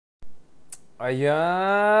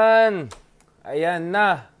Ayan! Ayan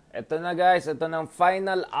na! Ito na guys, ito ng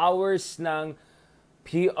final hours ng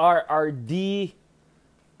PRRD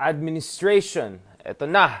administration. Ito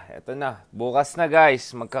na. Bukas na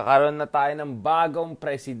guys, magkakaroon na tayo ng bagong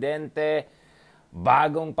presidente.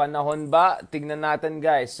 Bagong panahon ba? Tignan natin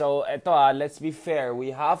guys. So ito let's be fair.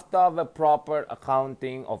 We have to have a proper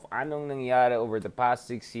accounting of anong nangyari over the past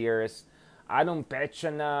 6 years. Anong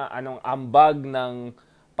petsa na, anong ambag ng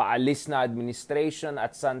paalis na administration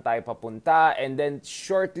at saan tayo papunta. And then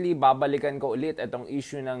shortly, babalikan ko ulit itong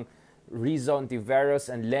issue ng Rizon Tiveros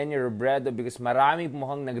and Lenny Robredo because marami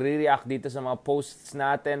mukhang nagre-react dito sa mga posts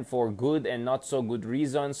natin for good and not so good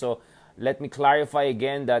reasons. So let me clarify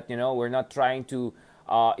again that, we're not trying to,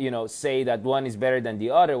 say that one is better than the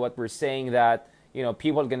other. What we're saying that,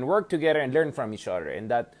 people can work together and learn from each other, and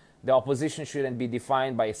that the opposition shouldn't be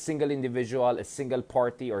defined by a single individual, a single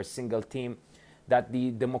party, or a single team. That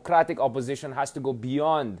the democratic opposition has to go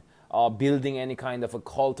beyond building any kind of a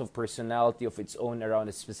cult of personality of its own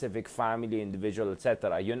around a specific family, individual,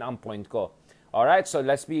 etc. Yun ang point ko. Alright, so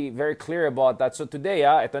let's be very clear about that. So today,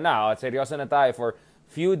 ito na, seryoso na tayo. For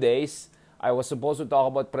few days, I was supposed to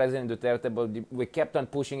talk about President Duterte, but we kept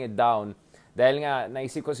on pushing it down. Dahil nga,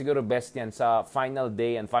 naisip ko siguro best yan sa final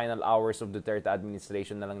day and final hours of Duterte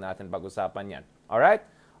administration na lang natin pag-usapan yan. Alright?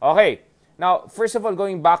 Okay. Now, first of all,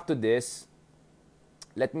 going back to this,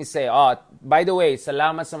 let me say, by the way,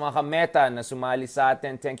 salamat sa mga kameta na sumali sa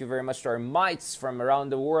atin. Thank you very much to our mites from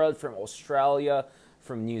around the world, from Australia,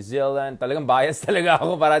 from New Zealand. Talagang bias talaga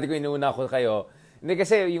ako, parati ko inuuna ko kayo. Hindi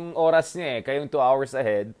kasi yung oras niya kayong 2 hours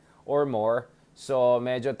ahead or more. So,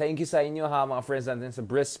 medyo thank you sa inyo mga friends natin sa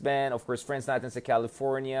Brisbane, of course, friends natin sa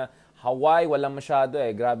California. Hawaii, walang masyado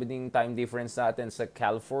Grabe ding time difference natin sa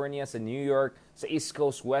California, sa New York, sa East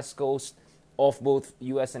Coast, West Coast, of both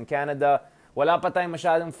US and Canada. Wala pa tayong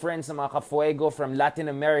masyadong friends na mga kafuego from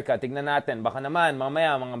Latin America. Tignan natin, baka naman,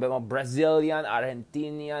 mamaya, mga Brazilian,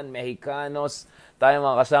 Argentinian, Mexicanos, tayo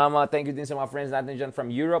mga kasama. Thank you din sa mga friends natin dyan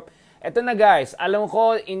from Europe. Eto na guys, alam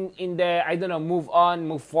ko in the, I don't know, move on,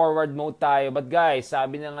 move forward mode tayo. But guys,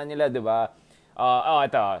 sabi na nga nila, di ba?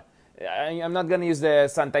 Ito. I'm not gonna use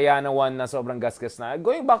the Santayana one na sobrang gasgas na.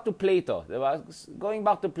 Going back to Plato, di ba? Going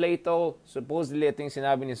back to Plato, supposedly ito yung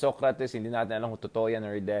sinabi ni Socrates, hindi natin alam kung totoo yan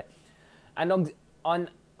or hindi. An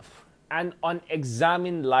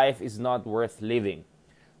unexamined life is not worth living.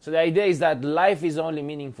 So the idea is that life is only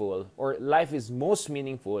meaningful, or life is most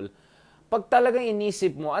meaningful, pag talagang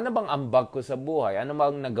inisip mo, ano bang ambag ko sa buhay? Ano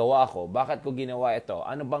bang nagawa ko? Bakit ko ginawa ito?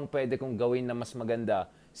 Ano bang pwede kong gawin na mas maganda?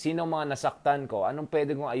 Sino mga nasaktan ko? Anong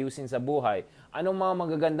pwede kong ayusin sa buhay? Anong mga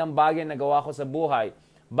magagandang bagay na nagawa ko sa buhay?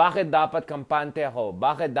 Bakit dapat kampante ako?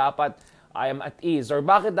 Bakit dapat I am at ease? Or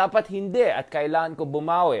bakit dapat hindi at kailangan ko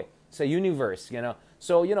bumawi sa universe?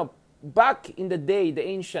 So, back in the day, the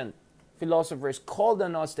ancient philosophers called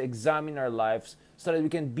on us to examine our lives so that we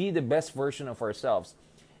can be the best version of ourselves.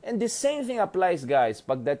 And the same thing applies, guys,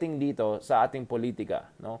 pagdating dito sa ating politika,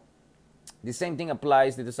 no? The same thing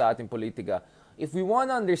applies dito sa ating politika. If we want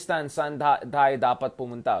to understand saan tayo dapat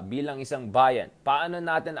pumunta bilang isang bayan, paano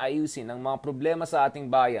natin ayusin ang mga problema sa ating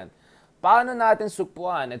bayan, paano natin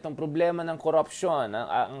sukpuan itong problema ng korupsyon,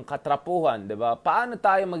 ang katrapuhan, di ba? Paano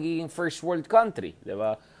tayo magiging first world country, di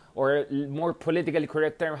ba? Or more politically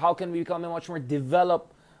correct term, how can we become a much more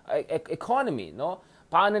developed economy, no?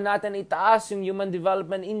 Paano natin itaas yung Human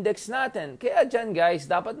Development Index natin? Kaya dyan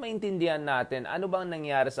guys, dapat maintindihan natin ano bang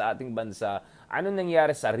nangyari sa ating bansa, ano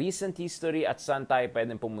nangyari sa recent history at saan tayo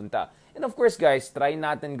pwedeng pumunta. And of course guys, try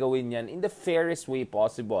natin gawin yan in the fairest way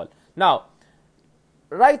possible. Now,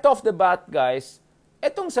 right off the bat guys,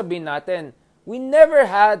 etong sabihin natin, we never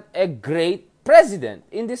had a great president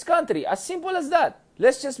in this country. As simple as that.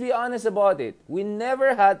 Let's just be honest about it. We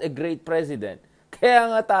never had a great president.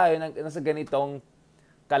 Kaya nga tayo nasa ganitong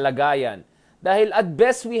kalagayan. Dahil at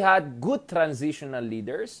best we had good transitional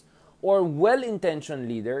leaders or well-intentioned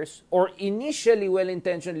leaders or initially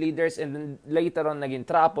well-intentioned leaders and then later on naging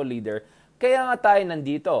trapo leader. Kaya nga tayo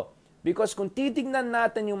nandito. Because kung titignan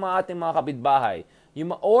natin yung ating mga kapitbahay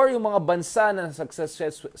or yung mga bansa na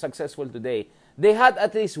successful today, they had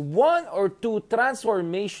at least 1 or 2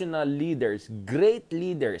 transformational leaders, great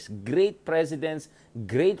presidents,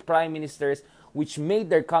 great prime ministers, which made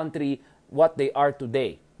their country what they are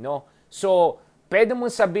today, no? So, pwede mo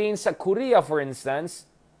sabihin sa Korea, for instance,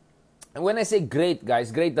 and when I say great,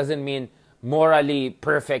 guys, great doesn't mean morally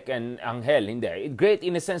perfect and anghel, hindi. Great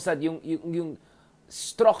in the sense that yung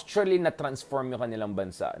structurally na-transform yung kanilang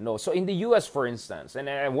bansa, no? So, in the US, for instance, and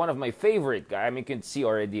one of my favorite guy, I mean, you can see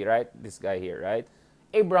already, right? This guy here, right?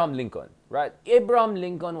 Abraham Lincoln, right? Abraham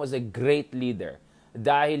Lincoln was a great leader.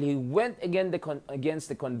 dahil he went against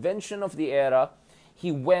the convention of the era.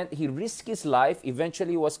 He risked his life,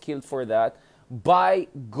 eventually was killed for that, by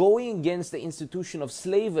going against the institution of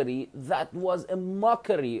slavery that was a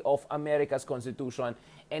mockery of America's Constitution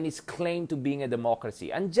and its claim to being a democracy.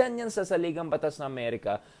 Andyan yan sa saligang batas ng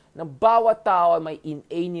Amerika na bawat tao may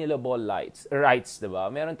inalienable rights, diba?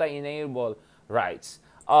 Meron tayong inalienable rights.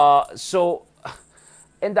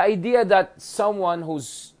 And the idea that someone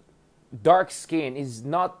who's dark skin is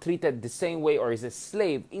not treated the same way or is a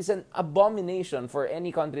slave is an abomination for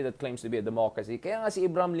any country that claims to be a democracy. Kaya nga si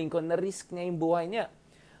Abraham Lincoln na-risk niya yung buhay niya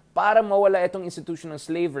para mawala itong institution ng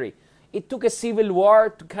slavery. It took a civil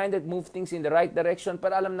war to kind of move things in the right direction,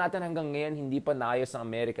 pero alam natin hanggang ngayon hindi pa naayos ng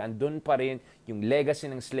Amerika. Andun pa rin yung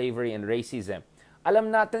legacy ng slavery and racism.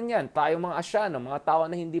 Alam natin yan, tayong mga Asyano, mga tao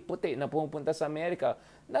na hindi puti na pumupunta sa Amerika,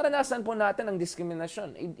 naranasan po natin ang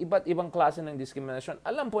diskriminasyon, iba't ibang klase ng diskriminasyon.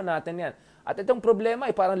 Alam po natin yan. At itong problema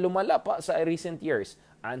ay parang lumala pa sa recent years.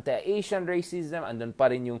 Anti-Asian racism, andun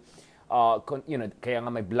pa rin yung, kaya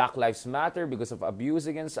nga may Black Lives Matter because of abuse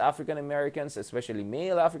against African Americans, especially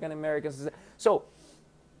male African Americans. So,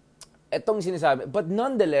 itong sinasabi. But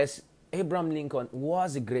nonetheless, Abraham Lincoln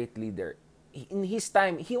was a great leader. In his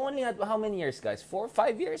time, he only had how many years, guys? 4 or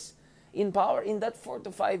 5 years in power. In that 4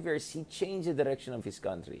 to 5 years, he changed the direction of his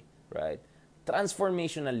country, right?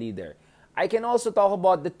 Transformational leader. I can also talk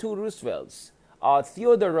about the two Roosevelts.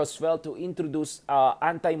 Theodore Roosevelt, to introduce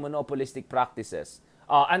anti-monopolistic practices,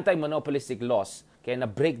 anti-monopolistic laws. Kaya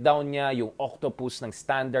na-breakdown niya yung octopus ng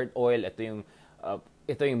Standard Oil.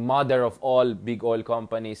 Ito yung mother of all big oil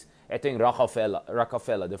companies. Ito yung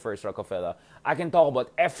Rockefeller, the first Rockefeller. I can talk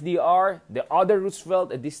about FDR, the other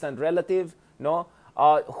Roosevelt, a distant relative,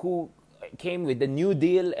 who came with the New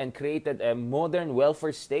Deal and created a modern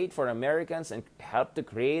welfare state for Americans and helped to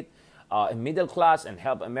create a middle class and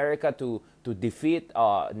help America to defeat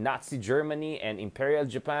Nazi Germany and Imperial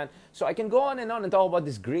Japan. So I can go on and talk about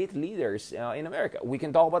these great leaders in America. We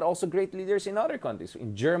can talk about also great leaders in other countries.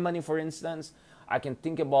 In Germany, for instance, I can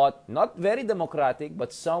think about, not very democratic,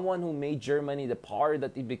 but someone who made Germany the power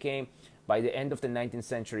that it became by the end of the 19th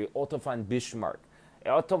century, Otto von Bismarck.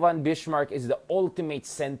 Otto von Bismarck is the ultimate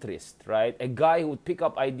centrist, right? A guy who would pick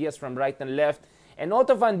up ideas from right and left. And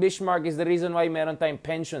Otto von Bismarck is the reason why meron tayong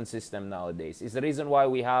pension system nowadays. It's the reason why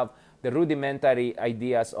we have the rudimentary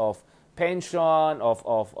ideas of pension, of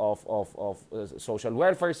social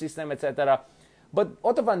welfare system, etc. But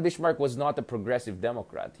Otto von Bismarck was not a progressive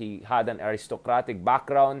Democrat. He had an aristocratic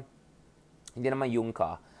background. Hindi naman yung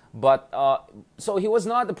ka. But, so he was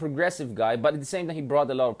not a progressive guy, but at the same time, he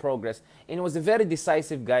brought a lot of progress. And he was a very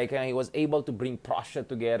decisive guy. Kaya he was able to bring Prussia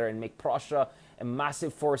together and make Prussia a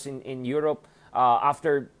massive force in Europe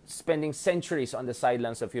after spending centuries on the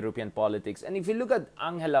sidelines of European politics. And if you look at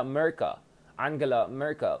Angela Merkel,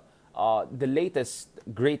 the latest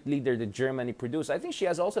great leader that Germany produced, I think she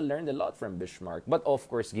has also learned a lot from Bismarck. But of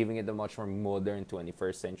course, giving it a much more modern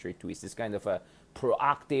 21st century twist. It's kind of a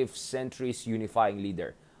proactive, centrist, unifying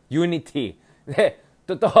leader. Unity.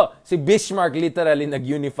 Totoo, si Bismarck literally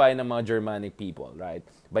nag-unify ng mga Germanic people, right?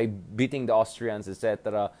 By beating the Austrians,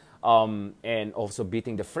 etc. And also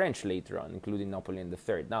beating the French later on, including Napoleon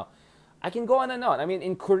III. Now, I can go on and on. I mean,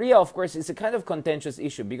 in Korea, of course, it's a kind of contentious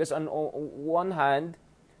issue because on one hand,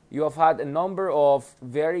 you have had a number of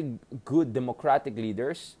very good democratic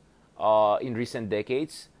leaders in recent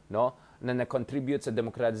decades, no, na nag-contribute sa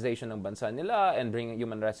democratization ng bansa nila and bringing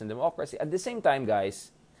human rights and democracy. At the same time,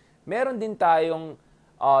 guys, meron din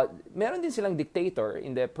silang dictator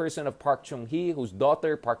in the person of Park Chung-hee, whose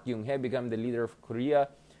daughter, Park Geun-hye, became the leader of Korea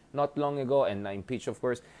not long ago and impeached, of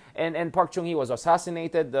course. And Park Chung-hee was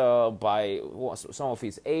assassinated by some of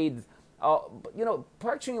his aides.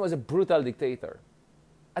 Park Chung-hee was a brutal dictator.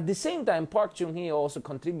 At the same time, Park Chung-hee also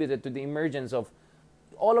contributed to the emergence of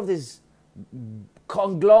all of these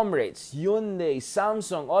conglomerates, Hyundai,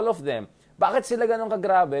 Samsung, all of them. Bakit sila ganun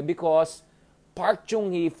kagrabe? Because Park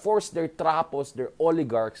Chung-hee forced their trapos, their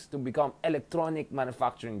oligarchs, to become electronic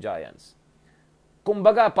manufacturing giants.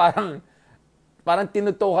 Kumbaga, parang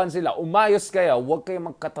tinutukan sila, umayos kayo, huwag kayo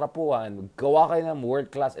magkatrapuhan, gawa kayo ng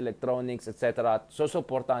world-class electronics, etc.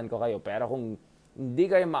 Susuportahan ko kayo. Pero kung hindi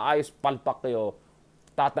kayo maayos, palpak kayo,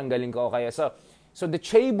 tatanggalin ko kayo. So the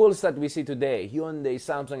chaebols that we see today, Hyundai,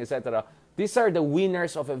 Samsung, etc., these are the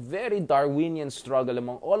winners of a very Darwinian struggle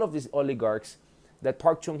among all of these oligarchs that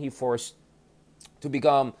Park Chung-hee forced to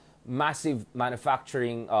become massive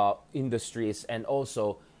manufacturing industries and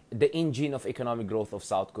also the engine of economic growth of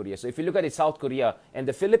South Korea. So if you look at it, South Korea and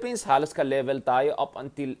the Philippines, halos ka-level tayo up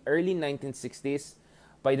until early 1960s.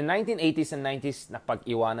 By the 1980s and 90s,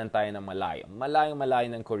 napag-iwanan tayo ng malayo. Malayong-malayo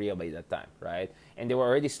ng Korea by that time, right? And they were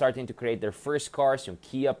already starting to create their first cars, yung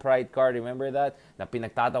Kia Pride car, remember that? Na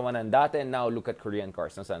pinagtatawanan dati, and now look at Korean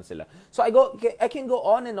cars, nasaan sila. So I can go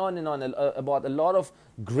on and on and on about a lot of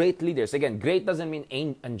great leaders. Again, great doesn't mean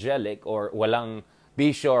angelic or walang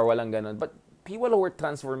bisyo or walang ganon, but people who were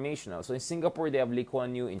transformational. So in Singapore, they have Lee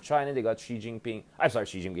Kuan Yew. In China, they got Xi Jinping.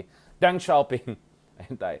 Deng Xiaoping.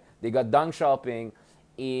 They got Deng Xiaoping.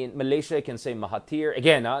 In Malaysia, I can say Mahathir.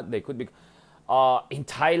 Again, they could be. In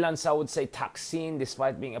Thailand, I would say Thaksin,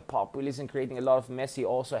 despite being a populist and creating a lot of mess, he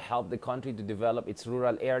also helped the country to develop its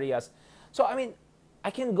rural areas. So, I mean,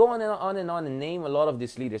 I can go on and on and on and name a lot of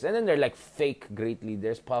these leaders. And then they're like fake great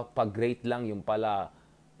leaders. Pag-great lang, yung pala,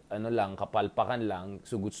 kapalpakan lang,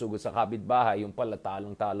 sugut-sugut sa kapitbahay, yung pala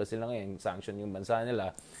talong-talo sila ngayon, sanction yung bansa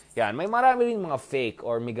nila. Yan, may marami rin mga fake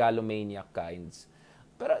or megalomaniac kinds.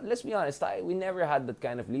 Pero let's be honest, we never had that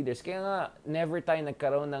kind of leaders. Kaya nga, never tayo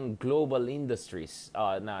nagkaroon ng global industries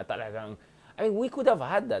na talagang, I mean, we could have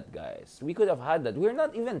had that, guys. We could have had that. We're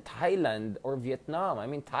not even Thailand or Vietnam. I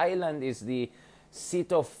mean, Thailand is the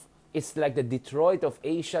seat of, it's like the Detroit of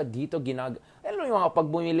Asia. Dito alam mo yung mga pag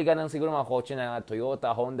bumili ka ng siguro mga kotse na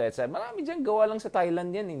Toyota, Honda, etc. Marami dyan gawa lang sa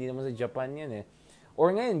Thailand yan. Hindi naman sa Japan yan eh.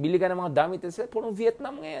 Or ngayon, bili ka ng mga damit, etc. Purong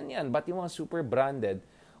Vietnam ngayon yan. Ba't yung mga super branded?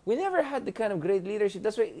 We never had the kind of great leadership.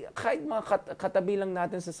 That's why, kahit mga katabi lang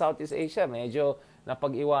natin sa Southeast Asia, medyo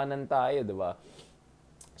napag-iwanan tayo, di ba?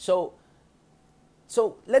 So,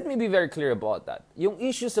 let me be very clear about that. Yung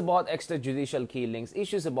issues about extrajudicial killings,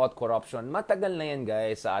 issues about corruption, matagal na yan,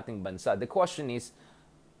 guys, sa ating bansa. The question is,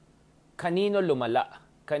 kanino lumala?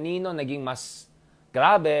 Kanino naging mas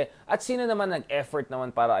grabe? At sino naman nag-effort naman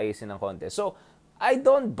para ayusin ng konti? So, I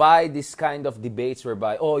don't buy this kind of debates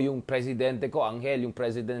whereby, yung presidente ko, anghel, yung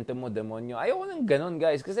presidente mo, demonyo. Ayoko nang ganun,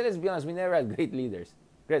 guys. Kasi let's be honest, we never had great leaders,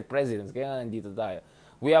 great presidents. Kaya nga nandito tayo.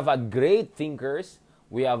 We have had great thinkers.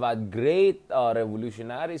 We have had great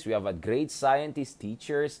revolutionaries. We have had great scientists,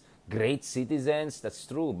 teachers, great citizens. That's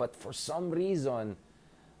true. But for some reason,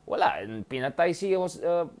 wala. Pinatay si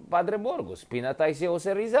Padre Burgos. Pinatay si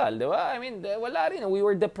Jose Rizal. Di ba? I mean, wala rin. We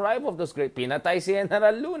were deprived of those great. Pinatay si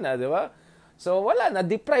General Luna. Di ba? So, wala.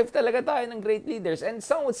 Na-deprive talaga tayo ng great leaders. And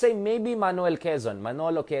some would say maybe Manolo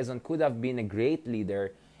Quezon could have been a great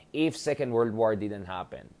leader if Second World War didn't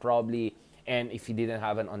happen. Probably, and if he didn't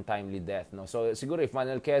have an untimely death. No? So, siguro if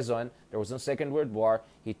Manuel Quezon, there was no Second World War,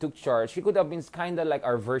 he took charge, he could have been kind of like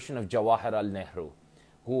our version of Jawaharlal Nehru,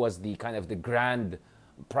 who was the kind of the grand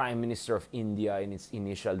Prime Minister of India in its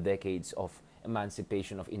initial decades of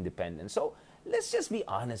emancipation of independence. So, let's just be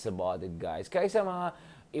honest about it, guys. Kaysa mga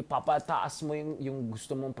ipapataas mo yung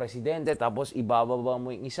gusto mong presidente tapos ibababa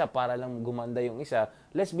mo yung isa para lang gumanda yung isa,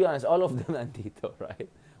 let's be honest, all of them nandito, right?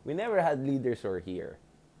 We never had leaders who are here,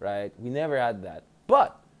 right? We never had that.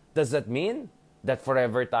 But, does that mean that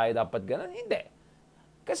forever tayo dapat ganun? Hindi.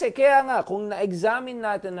 Kasi kaya nga, kung na-examine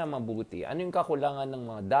natin na mabuti, ano yung kakulangan ng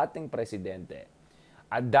mga dating presidente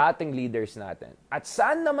at dating leaders natin, at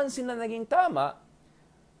saan naman sila naging tama,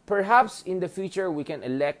 perhaps in the future, we can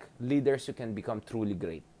elect leaders who can become truly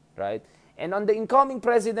great, right? And on the incoming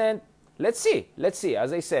president, let's see.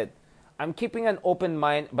 As I said, I'm keeping an open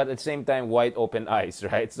mind, but at the same time, wide open eyes,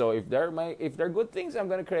 right? So if there are good things, I'm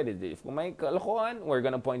gonna credit it. If may kalokohan, we're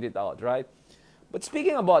gonna point it out, right? But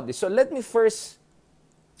speaking about this, so let me first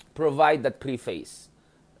provide that preface.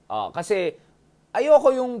 Kasi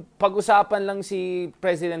ayoko yung pag-usapan lang si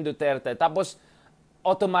President Duterte, tapos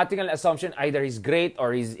automatic assumption either he's great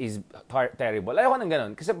or he's terrible. Ayoko nang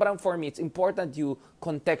ganun. Kasi parang for me, it's important you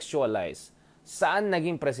contextualize saan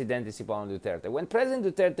naging presidente si Pangulong Duterte. When President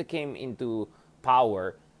Duterte came into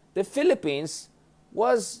power, the Philippines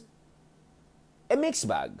was a mixed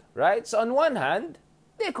bag, right? So on one hand,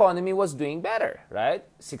 the economy was doing better, right?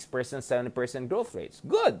 6%, 7% growth rates.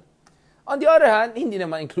 Good. On the other hand, hindi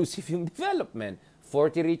naman inclusive yung development.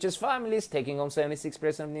 40 richest families taking home 76%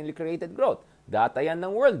 of newly created growth. Data yan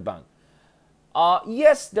ng World Bank.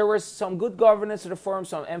 Yes, there were some good governance reforms,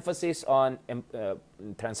 some emphasis on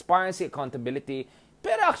transparency, accountability.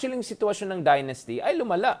 Pero actually, yung sitwasyon ng dynasty ay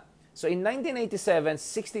lumala. So in 1987,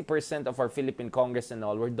 60% of our Philippine Congress and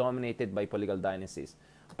all were dominated by political dynasties.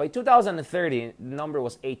 By 2030, the number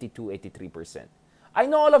was 82-83%. I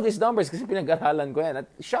know all of these numbers kasi pinag-aralan ko yan. At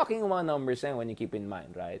shocking yung mga numbers yan when you keep in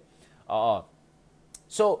mind, right?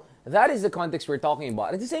 So, that is the context we're talking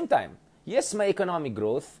about. At the same time, yes, may economic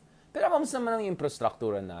growth, pero kamusta naman ang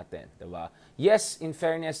infrastruktura natin, diba? Yes, in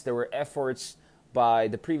fairness, there were efforts by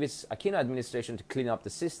the previous Aquino administration to clean up the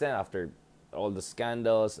system after all the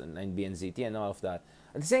scandals and BNZT and all of that.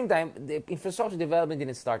 At the same time, the infrastructure development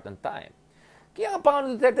didn't start on time. Kaya nga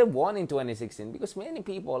Pangulong Duterte won in 2016 because many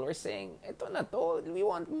people were saying, eto na to, we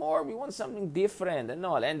want more, we want something different and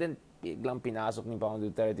all. And then, biglang pinasok ni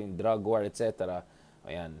Pangulong Duterte yung drug war, etc.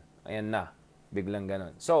 Ayan na. Biglang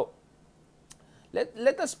ganon. So,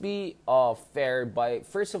 let us be fair by,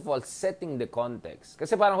 first of all, setting the context.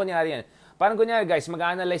 Kasi parang kunyari guys,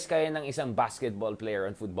 mag-analyze kayo ng isang basketball player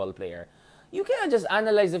and football player. You cannot just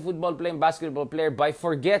analyze the football player and basketball player by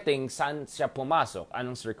forgetting saan siya pumasok,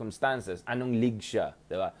 anong circumstances, anong league siya,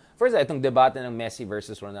 diba? First, itong debate ng Messi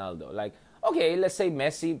versus Ronaldo. Like, okay, let's say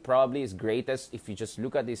Messi probably is greatest if you just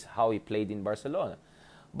look at this, how he played in Barcelona.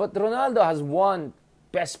 But Ronaldo has won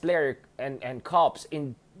best player and cups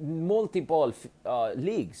in multiple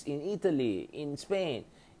leagues, in Italy, in Spain,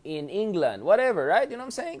 in England, whatever, right? You know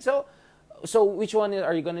what I'm saying? So which one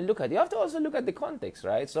are you going to look at? You have to also look at the context,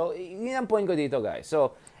 right? So, yun ang point ko dito, guys.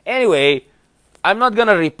 So, anyway, I'm not going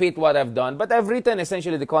to repeat what I've done, but I've written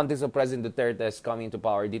essentially the context of President Duterte's coming to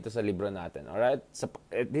power dito sa libro natin, alright? So,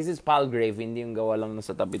 this is Palgrave, hindi yung gawa lang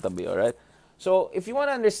sa tabi-tabi, alright? So, if you want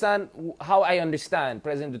to understand how I understand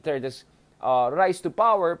President Duterte's rise to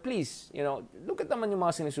power, please, look at naman yung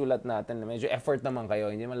mga sinusulat natin. Medyo effort naman kayo.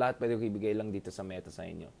 Hindi naman lahat pwede ko ibigay lang dito sa meta sa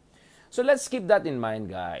inyo. So, let's keep that in mind,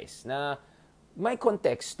 guys, na may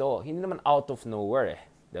konteksto, hindi naman out of nowhere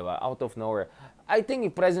diba? Out of nowhere. I think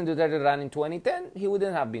if President Duterte ran in 2010, he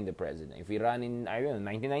wouldn't have been the president. If he ran in,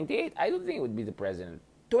 1998, I don't think he would be the president.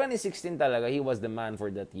 2016 talaga, he was the man for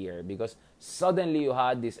that year because suddenly you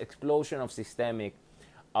had this explosion of systemic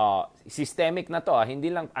na to, hindi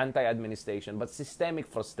lang anti-administration, but systemic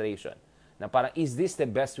frustration. Na parang, is this the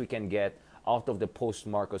best we can get out of the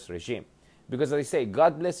post-Marcos regime? Because as I say,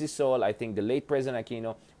 God bless his soul, I think the late President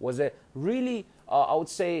Aquino was a really, I would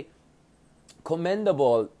say,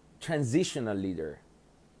 commendable transitional leader.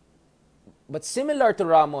 But similar to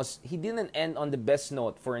Ramos, he didn't end on the best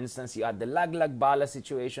note. For instance, you had the Laglag Bala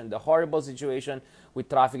situation, the horrible situation with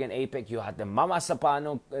traffic in APEC. You had the Mama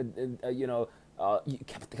Sapano,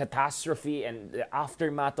 catastrophe and the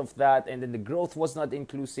aftermath of that. And then the growth was not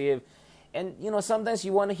inclusive. And, sometimes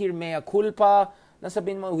you want to hear mea culpa.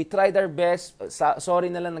 Nasabihin mo, we tried our best. Sorry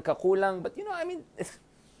na lang, nagkakulang. But,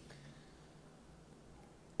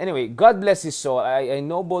 anyway, God bless his soul. I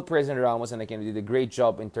know both President Ramos and Aquino did a great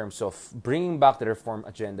job in terms of bringing back the reform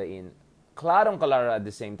agenda in. Klarong-klara at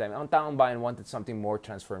the same time. Ang taong bayan wanted something more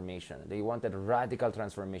transformation. They wanted radical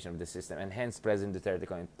transformation of the system. And hence, President Duterte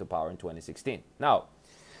came to power in 2016. Now,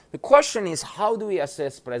 the question is, how do we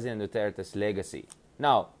assess President Duterte's legacy?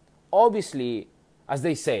 Now, obviously, as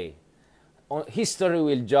they say, history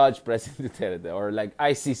will judge President Duterte or like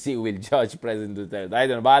ICC will judge President Duterte. I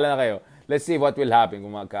don't know. Bahala na kayo. Let's see what will happen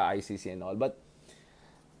kung magka-ICC and all. But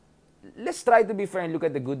let's try to be fair and look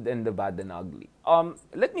at the good and the bad and ugly.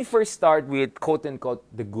 Let me first start with quote-unquote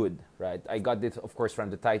the good, right? I got this, of course, from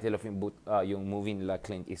the title of yung movie nila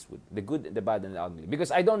Clint Eastwood. The good, the bad, and the ugly.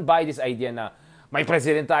 Because I don't buy this idea na may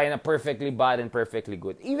president tayo na perfectly bad and perfectly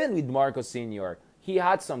good. Even with Marcos Sr., he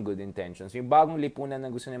had some good intentions. Yung bagong lipunan na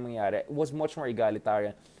gusto niya mangyari was much more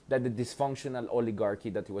egalitarian than the dysfunctional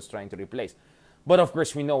oligarchy that he was trying to replace. But of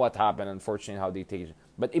course, we know what happened, unfortunately, how they take it.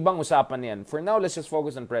 But ibang usapan yan. For now, let's just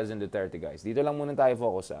focus on President Duterte, guys. Dito lang muna tayo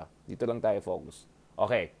focus, Dito lang tayo focus.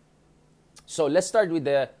 Okay. So, let's start with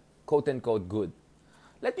the quote-unquote good.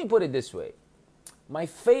 Let me put it this way. My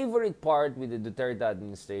favorite part with the Duterte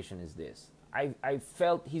administration is this. I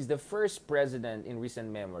felt he's the first president in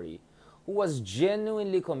recent memory who was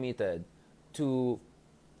genuinely committed to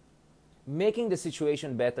making the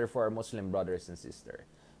situation better for our Muslim brothers and sisters.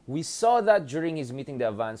 We saw that during his meeting the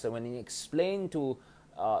Avanza when he explained to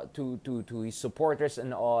his supporters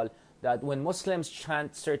and all that when Muslims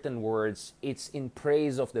chant certain words, it's in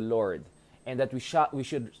praise of the Lord, and that we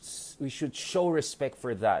should show respect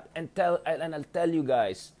for that. And I'll tell you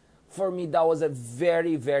guys, for me that was a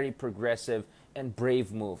very, very progressive and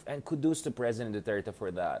brave move. And kudos to President Duterte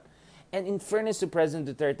for that. And in fairness to President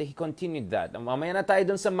Duterte, he continued that. Mamaya na tayo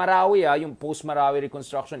dun sa Marawi, yung post-Marawi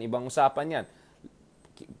reconstruction, ibang usapan yan.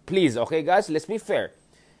 Please, okay guys, let's be fair.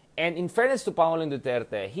 And in fairness to Pangulong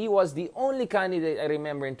Duterte, he was the only candidate I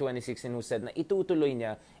remember in 2016 who said na itutuloy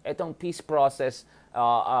niya itong peace process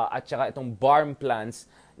at saka itong BARM plans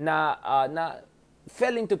na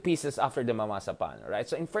fell into pieces after the Mamasapan, right?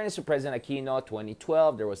 So in fairness to President Aquino,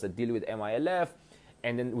 2012, there was the deal with MILF,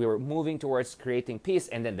 and then we were moving towards creating peace,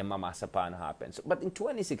 and then the Mamasapan happened. So, but in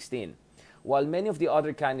 2016, while many of the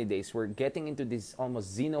other candidates were getting into this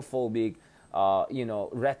almost xenophobic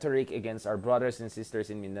rhetoric against our brothers and sisters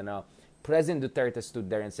in Mindanao, President Duterte stood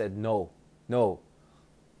there and said, no,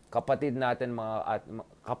 kapatid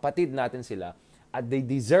natin sila, at they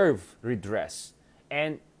deserve redress.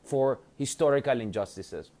 And for historical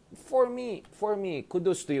injustices. For me,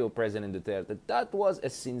 kudos to you, President Duterte. That was a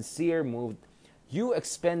sincere move. You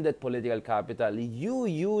expended political capital. You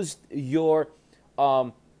used your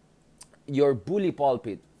bully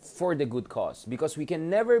pulpit for the good cause, because we can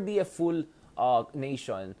never be a full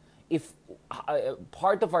nation if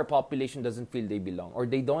part of our population doesn't feel they belong or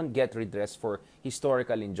they don't get redress for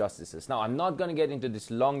historical injustices. Now, I'm not going to get into this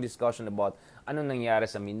long discussion about ano nangyari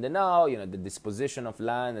sa Mindanao, the disposition of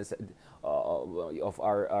land of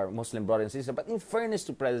our Muslim brothers and sisters. But in fairness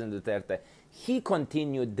to President Duterte, he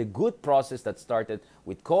continued the good process that started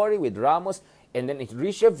with Cory, with Ramos, and then it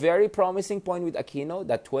reached a very promising point with Aquino,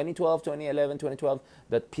 that 2012, 2011, 2012,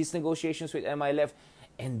 that peace negotiations with MILF.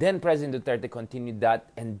 And then President Duterte continued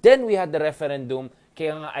that. And then we had the referendum.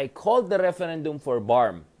 Kaya nga I called the referendum for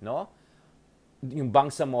BARM, no? Yung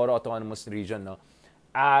Bangsamoro Autonomous Region, no?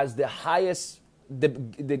 As the highest,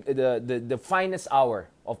 the finest hour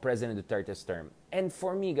of President Duterte's term. And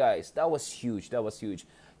for me, guys, that was huge. That was huge.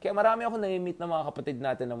 Kaya marami ako nami-meet ng mga kapatid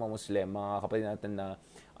natin ng mga Muslim, mga kapatid natin na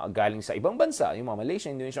galing sa ibang bansa, yung mga Malaysia,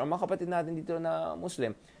 Indonesia, mga kapatid natin dito na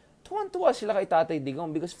Muslim. Tuwan-tuwa sila kay Tatay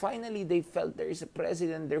Digong because finally they felt there is a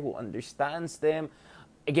president there who understands them.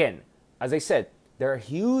 Again, as I said, there are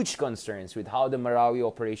huge concerns with how the Marawi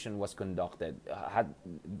operation was conducted.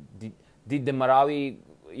 Did the Marawi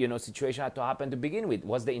situation have to happen to begin with?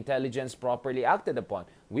 Was the intelligence properly acted upon?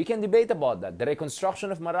 We can debate about that. The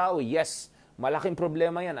reconstruction of Marawi, yes, malaking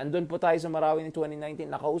problema yan. Andun po tayo sa Marawi in 2019.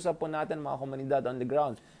 Nakausap po natin mga komunidad on the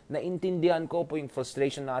ground. Naintindihan ko po yung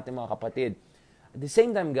frustration natin mga kapatid. At the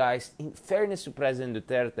same time, guys, in fairness to President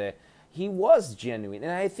Duterte, he was genuine.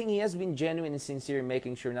 And I think he has been genuine and sincere in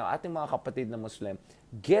making sure na ating mga kapatid na Muslim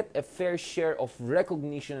get a fair share of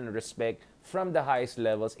recognition and respect from the highest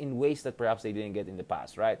levels in ways that perhaps they didn't get in the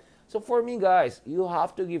past, right? So for me, guys, you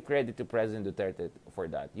have to give credit to President Duterte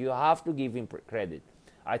for that. You have to give him credit.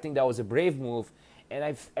 I think that was a brave move. And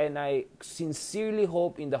I sincerely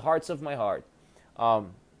hope in the hearts of my heart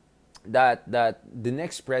that the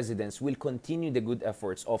next presidents will continue the good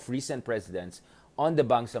efforts of recent presidents on the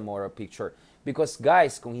Bangsamoro picture. Because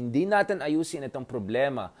guys, kung hindi natin ayusin itong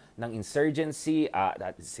problema ng insurgency,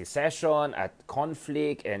 at secession, at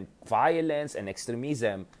conflict, and violence, and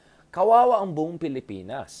extremism, kawawa ang buong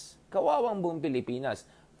Pilipinas. Kawawa ang buong Pilipinas.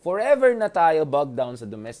 Forever na tayo bogged down sa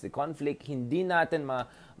domestic conflict, hindi natin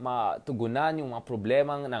matugunan yung mga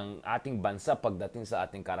problema ng ating bansa pagdating sa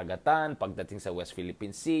ating karagatan, pagdating sa West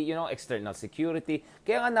Philippine Sea, external security.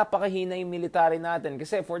 Kaya nga napakahina yung military natin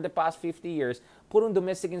kasi for the past 50 years, purong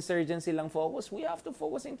domestic insurgency lang focus. We have to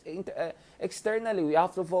focus externally. We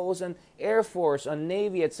have to focus on Air Force, on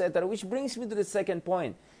Navy, etc. Which brings me to the second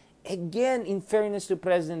point. Again, in fairness to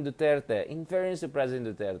President Duterte,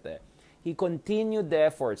 he continued the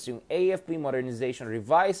efforts, yung AFP modernization,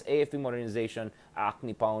 revised AFP modernization act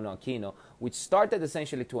ni Pangulo Aquino, which started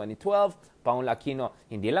essentially 2012. Pangulo Aquino,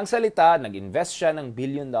 hindi lang salita, nag-invest siya ng $1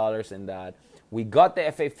 billion in that. We got the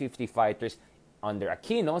FA-50 fighters under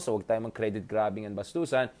Aquino, so huwag tayo mag-credit grabbing and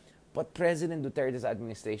bastusan. But President Duterte's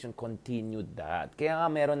administration continued that. Kaya nga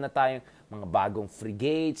meron na tayong mga bagong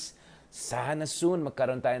frigates. Sana soon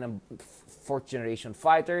magkaroon tayo ng fourth generation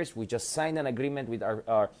fighters. We just signed an agreement with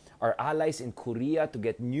our allies in Korea to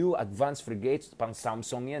get new advanced frigates. Pang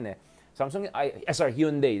Samsung yan eh.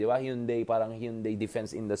 Hyundai, di ba? Parang Hyundai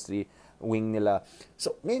defense industry wing nila.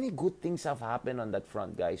 So many good things have happened on that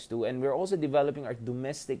front, guys, too. And we're also developing our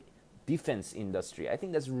domestic defense industry. I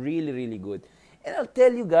think that's really, really good. And I'll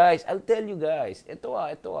tell you guys, ito.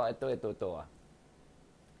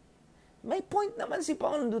 May point naman si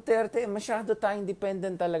Pangulong Duterte. Masyado tayong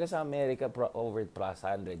dependent talaga sa Amerika over the past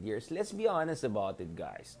 100 years. Let's be honest about it,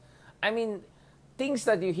 guys. I mean, things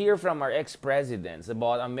that you hear from our ex-presidents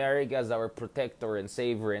about America as our protector and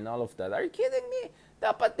savior and all of that, are you kidding me?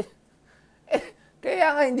 Dapat,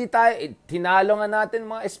 kaya nga hindi tayo, tinalo nga natin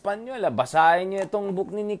mga Espanyol. Basahin nyo itong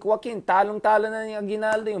book ni Nick Joaquin. Talong-talo na ni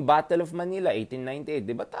Aguinaldo, yung Battle of Manila, 1898.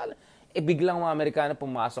 Di ba talo? Biglang mga Amerikano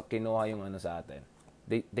pumasok, kinuha yung sa atin.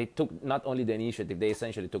 They took not only the initiative, they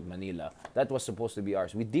essentially took Manila. That was supposed to be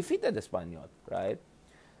ours. We defeated the Espanyol, right?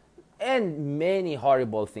 And many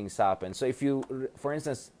horrible things happened. So if you, for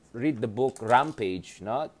instance, read the book Rampage,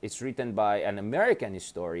 no? It's written by an American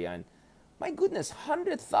historian. My goodness,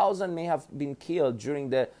 100,000 may have been killed during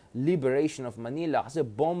the liberation of Manila kasi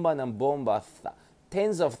bomba ng bomba,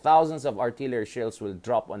 tens of thousands of artillery shells will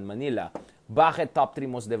drop on Manila. Bakit top 3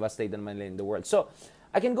 most devastated Manila in the world? So,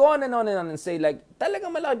 I can go on and on and on and say like,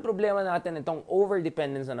 talagang malaking problema natin itong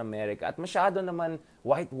over-dependence on America at masyado naman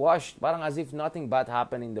whitewashed, parang as if nothing bad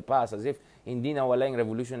happened in the past, as if hindi nawala yung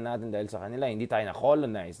revolution natin dahil sa kanila, hindi tayo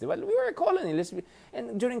na-colonized. Diba? We were a colony,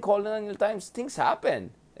 and during colonial times, things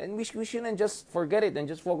happened. And we shouldn't just forget it and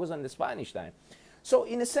just focus on the Spanish time. So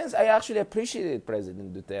in a sense, I actually appreciated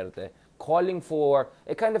President Duterte calling for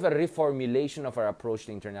a kind of a reformulation of our approach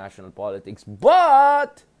to international politics.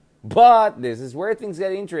 But this is where things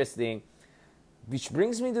get interesting, which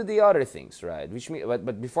brings me to the other things, right?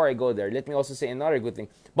 But before I go there, let me also say another good thing.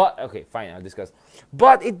 But okay, fine, I'll discuss.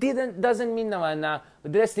 But it doesn't mean naman na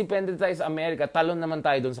less dependent tayo sa Amerika, talon naman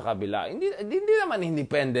tayo doon sa kabila. Hindi naman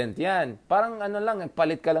independent yan. Parang ano lang,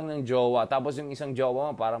 palit ka lang ng jowa, tapos yung isang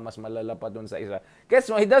jowa mo parang mas malala pa doon sa isa.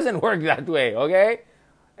 Guess mo, it doesn't work that way, okay?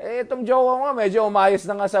 Itong jowa mo, medyo umayos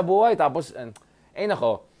na nga sa buhay, tapos,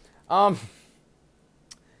 nako.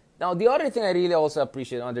 Now, the other thing I really also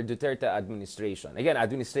appreciate under Duterte administration, again,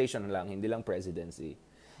 administration lang, hindi lang presidency,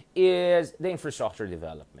 is the infrastructure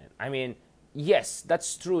development. I mean, yes,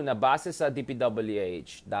 that's true na base sa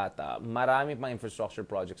DPWH data, marami pang infrastructure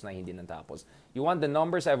projects na hindi natapos. You want the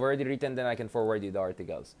numbers? I've already written, then I can forward you the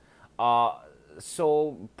articles.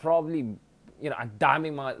 So, probably, ang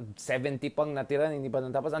daming mga 70 pang natira, hindi pa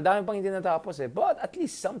natapos. Ang daming pang hindi natapos eh. But at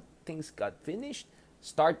least some things got finished.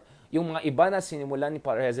 Yung mga iba na sinimulan ni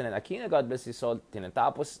President Aquino, God bless his soul,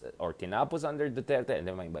 tinapos under Duterte, and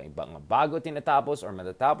then may ibang bago tinatapos or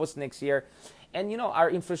matatapos next year. And our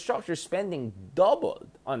infrastructure spending doubled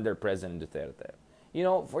under President Duterte.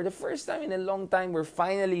 For the first time in a long time, we're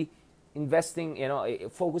finally investing,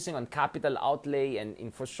 focusing on capital outlay and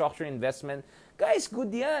infrastructure investment. Guys,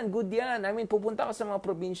 good yan. I mean, pupunta ka sa mga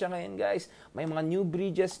probinsya ngayon, guys. May mga new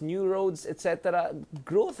bridges, new roads, etc.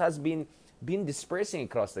 Growth has been dispersing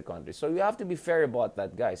across the country. So you have to be fair about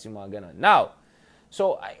that, guys. Yung mga ganon. Now,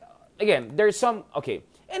 so, again, there's some, okay.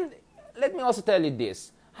 And let me also tell you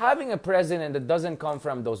this. Having a president that doesn't come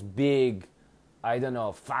from those big, I don't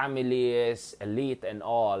know, families, elite and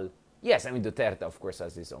all. Yes, I mean, Duterte, of course,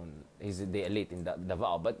 has his own, he's the elite in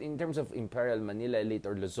Davao. But in terms of Imperial Manila elite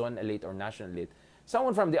or Luzon elite or national elite,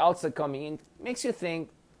 someone from the outside coming in makes you think,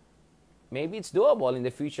 maybe it's doable in the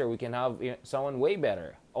future. We can have someone way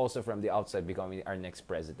better also from the outside becoming our next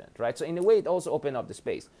president, right? So in a way, it also opened up the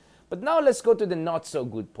space. But now let's go to the not so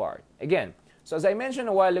good part. Again, so as I mentioned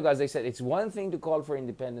a while ago, as I said, it's one thing to call for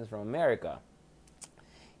independence from America.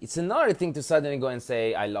 It's another thing to suddenly go and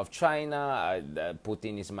say, I love China,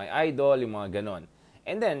 Putin is my idol, yung mga ganon.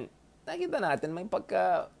 And then, nakita natin, may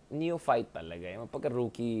pagka-neophyte talaga. May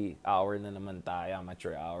pagka-rookie hour na naman tayo,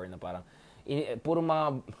 amateur hour na parang, puro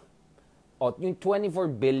mga, yung 24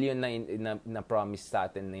 billion na promise sa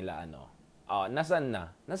atin nila, nasan na?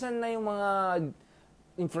 Nasan na yung mga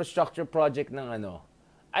infrastructure project ng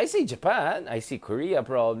I see Japan, I see Korea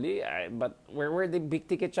probably, but where the big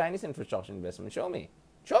ticket Chinese infrastructure investment? Show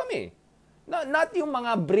me. No, not yung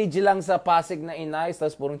mga bridge lang sa Pasig na inayos,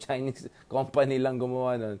 tapos purong Chinese company lang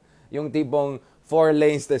gumawa nun. Yung tipong 4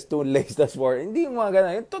 lanes, tapos 2 lanes, tapos 4. Hindi yung mga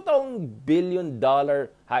ganun. Yung totoong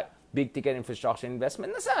billion-dollar big ticket infrastructure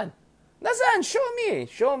investment, nasaan?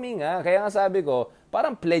 Show me nga. Kaya nga sabi ko,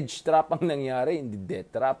 parang pledge trap ang nangyari, hindi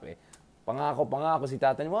death trap eh. Pangako si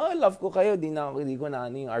tatay mo, love ko kayo, di ko na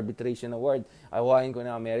yung arbitration award, awahin ko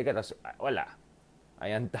na Amerika, tapos wala.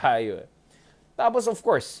 Ayan tayo eh. Tapos of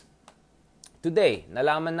course, today,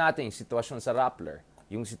 nalaman natin yung sitwasyon sa Rappler,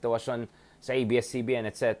 yung sitwasyon sa ABS-CBN,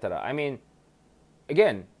 etc. I mean,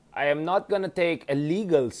 again, I am not gonna take a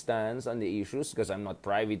legal stance on the issues because I'm not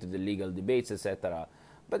privy to the legal debates, etc.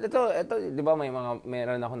 But ito, di ba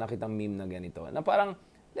meron ako nakitang meme na ganito, na parang,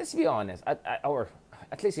 let's be honest,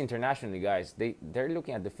 at least internationally, guys, they're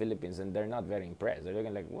looking at the Philippines and they're not very impressed. They're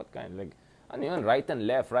looking like, what kind, like, ano yun, right and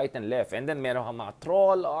left. And then meron ka mga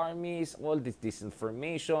troll armies, all this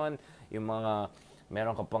disinformation,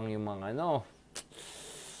 meron ka pang yung mga,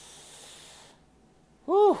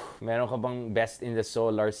 meron ka bang best in the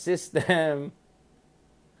solar system.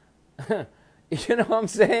 You know what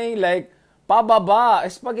I'm saying? Like,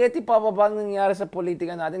 spaghetti pababa ang nangyari sa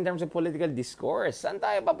politika natin in terms of political discourse. Saan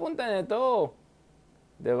tayo papunta nito?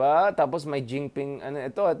 Diba? Tapos may Jinping,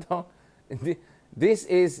 ito. This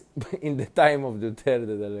is in the time of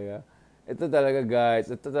Duterte talaga. Ito talaga,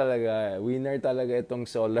 guys. Winner talaga itong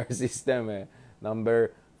solar system eh.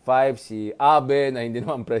 Number 5, si Abe, na hindi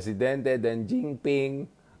naman presidente. Then Jinping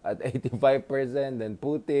at 85%. Then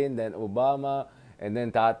Putin. Then Obama. And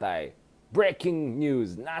then Tatay. Breaking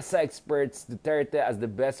news. NASA experts Duterte as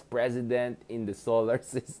the best president in the solar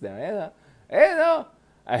system. Ayan o.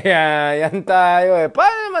 Ayan tayo eh.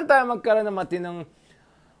 Paano naman tayo magkaroon ng matinong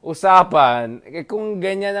usapan, kung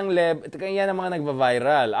ganyan ang ganyan ang mga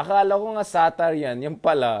nagva-viral. Akala ko nga satire yan. Yung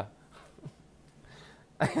pala.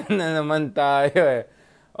 Ayan na naman tayo eh.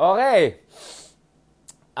 Okay.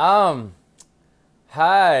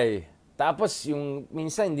 Hi. Tapos yung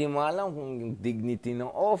minsan hindi mo alam kung yung dignity ng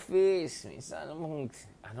office. Minsan alam mo kung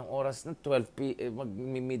anong oras na 12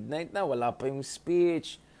 mag-midnight na, wala pa yung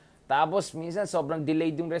speech. Tapos minsan sobrang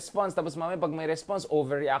delayed yung response. Tapos mamaya pag may response,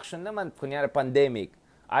 overreaction naman. Kunyari pandemic.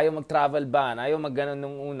 Ayaw mag-travel ban, ayaw mag-ganon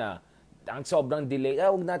nung una. Ang sobrang delay,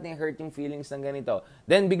 huwag natin hurt yung feelings ng ganito.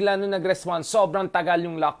 Then bigla nung nag-response, sobrang tagal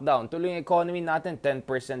yung lockdown. Tuloy yung economy natin, 10%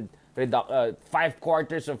 5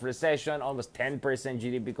 quarters of recession, almost 10%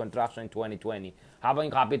 GDP contraction in 2020. Habang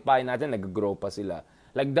yung kapitbahay natin, nag-grow pa sila.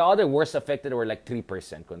 Like the other worst affected were like 3%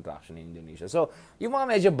 contraction in Indonesia. So, yung mga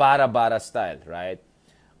medyo bara-bara style, right?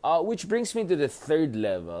 Which brings me to the third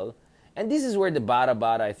level. And this is where the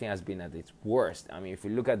bara-bara, I think, has been at its worst. I mean, if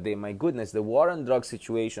you look at my goodness, the war on drugs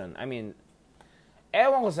situation, I mean,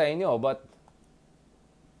 ewan ko sa inyo, but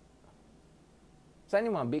saan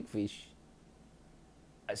yung mga big fish?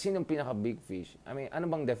 Sinong pinaka-big fish? I mean,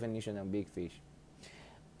 ano bang definition ng big fish?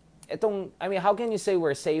 How can you say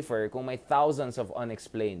we're safer kung may thousands of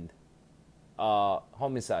unexplained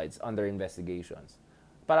homicides under investigations?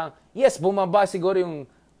 Parang, yes, bumaba siguro yung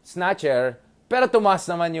snatcher, pero tumaas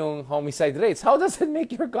naman yung homicide rates. How does it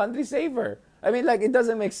make your country safer? I mean, like, it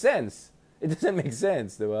doesn't make sense. It doesn't make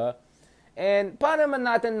sense, di ba? And paano naman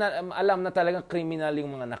natin alam na talagang criminal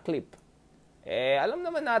yung mga naklip? Alam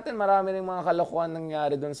naman natin marami ring mga kalokohan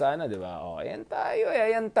nangyari doon sana, di ba? Ayan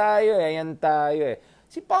tayo eh.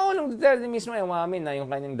 Si Pangulong Duterte mismo ay umamin na yung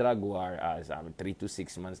kanyang drug war, sabi, 3 to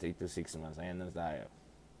 6 months, ayan na tayo.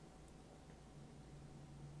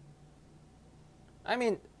 I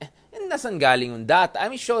mean, nasan galing yung data? I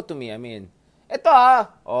mean, show to me, ito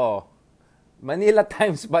Manila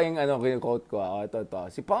Times pa yung quote ko. Ito.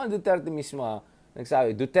 Si Pangulong Duterte mismo,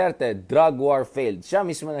 nagsabi, Duterte, drug war failed. Siya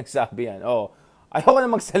mismo nagsabi yan. Ayoko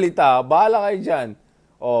na magsalita. Bahala kayo dyan.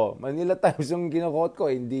 Manila Times yung kinukot ko.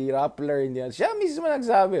 Hindi Rappler, hindi yan. Siya mismo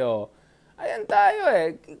nagsabi, Ayan tayo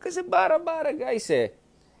eh. Kasi bara-bara guys eh.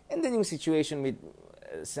 And then yung situation with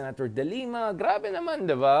Senator De Lima, grabe naman,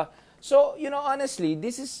 diba? So, honestly,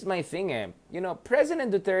 this is my thing eh. President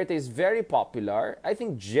Duterte is very popular. I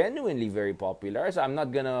think genuinely very popular. So, I'm not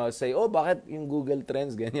gonna say, bakit yung Google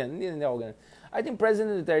Trends ganyan? Hindi ako ganyan. I think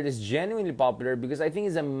President Duterte is genuinely popular because I think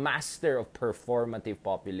he's a master of performative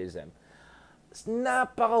populism.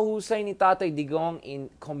 Napakahusay ni Tatay Digong in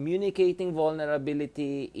communicating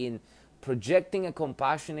vulnerability, in projecting a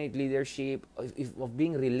compassionate leadership, of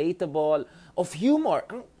being relatable, of humor.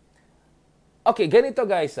 Okay, ganito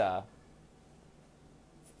guys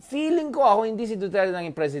feeling ko ako hindi si Duterte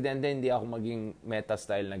naging presidente, hindi ako maging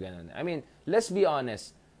meta-style na ganun. I mean, let's be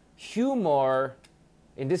honest. Humor,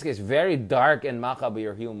 in this case, very dark and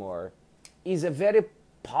macabre humor, is a very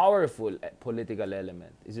powerful political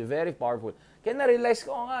element. It's a very powerful. Kaya na-realize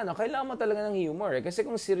ko kailangan mo talaga ng humor. Kasi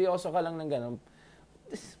kung seryoso ka lang ng ganun,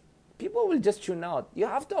 people will just tune out.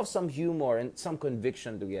 You have to have some humor and some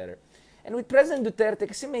conviction together. And with President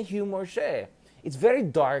Duterte, kasi may humor siya eh. It's very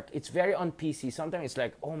dark. It's very un-PC. Sometimes it's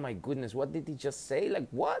like, oh my goodness, what did he just say? Like,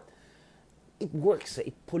 what? It works.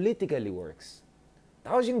 It politically works.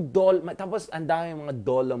 Tapos tapos ang dami mga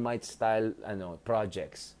Dolomite-style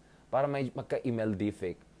projects para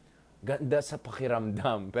magka-email-defic. Ganda sa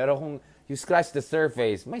pakiramdam. Pero kung you scratch the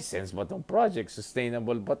surface, may sense ba itong project?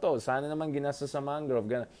 Sustainable ba to? Sana naman ginasa sa mangrove.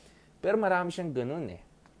 Ganun. Pero marami siyang ganun eh.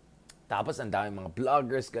 Tapos ang dami mga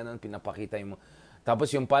vloggers, ganun, pinapakita mo.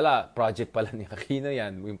 Tapos yung pala, project pala ni Aquino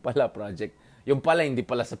yan. Yung pala, project. Yung pala, hindi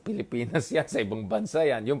pala sa Pilipinas yan, sa ibang bansa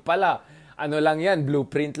yan. Yung pala, lang yan,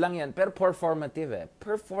 blueprint lang yan. Pero performative eh.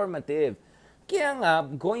 Performative. Kaya nga,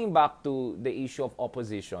 going back to the issue of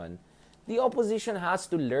opposition, the opposition has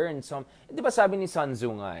to learn some... Di ba sabi ni Sun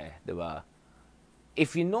Tzu nga eh, di ba?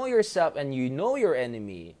 If you know yourself and you know your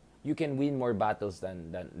enemy, you can win more battles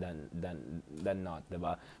than not,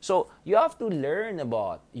 diba? So you have to learn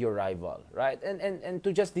about your rival, right? And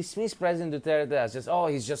to just dismiss President Duterte as just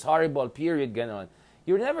he's just horrible, period, ganon.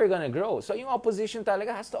 You're never gonna grow. So yung opposition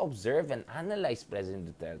talaga has to observe and analyze President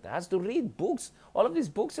Duterte, has to read books, all of these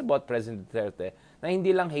books about President Duterte, na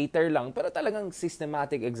hindi lang hater lang, pero talagang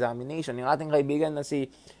systematic examination. Yung ating kaibigan na si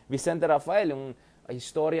Vicente Rafael, yung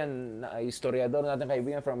historiador natin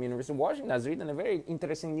kaibigan from University of Washington, has written a very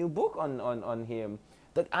interesting new book on him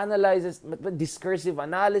that analyzes discursive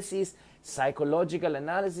analysis, psychological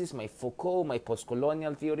analysis, may Foucault, may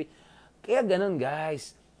post-colonial theory. Kaya ganun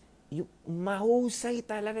guys, mahusay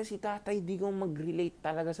talaga si Tatay Digong mag-relate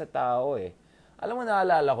talaga sa tao eh. Alam mo,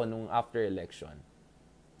 naalala ko nung after election,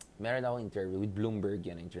 Meron akong interview with Bloomberg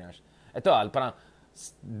yan, international. Ito, parang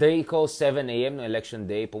day ko, 7 a.m. no election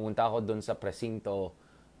day, pumunta ako doon sa presinto,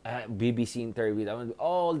 BBC interview.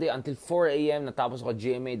 All day until 4 a.m. Natapos ako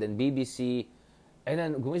GMA, then BBC. And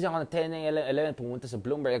then, gumising ako ng 10 a.m. pumunta sa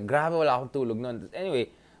Bloomberg. Grabe, wala akong tulog noon.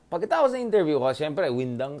 Anyway, pagkatapos ng interview ko, syempre,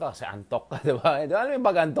 windang ka kasi antok ka, diba? Alam mo yung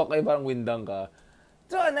pag-antok kayo, parang windang ka.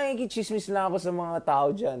 So, nakikichismis lang ako sa mga tao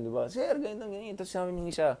dyan, diba? Sir, ganyan. Tapos sabi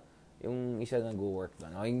yung isa nag-work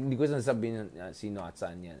doon. Hindi ko sasabihin sino at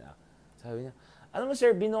saan yan. Sabi niya, alam mo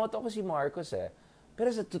sir, binoto ko si Marcos eh.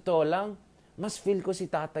 Pero sa totoo lang, mas feel ko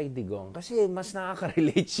si Tatay Digong kasi mas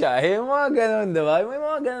nakaka-relate siya. Yung mga ganun, diba? May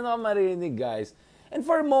mga ganun ako marinig, guys. And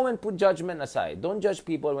for a moment, put judgment aside. Don't judge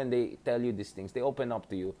people when they tell you these things. They open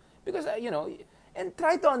up to you. Because, and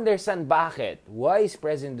try to understand bakit. Why is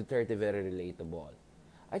President Duterte very relatable?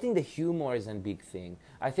 I think the humor is a big thing.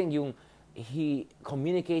 I think he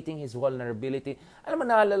communicating his vulnerability. Alam mo,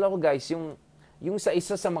 naalala ko, guys, yung sa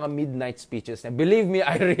isa sa mga midnight speeches niya. Believe me,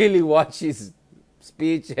 I really watch his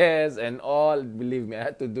speeches and all. Believe me, I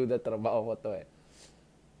had to do the trabaho ko to eh.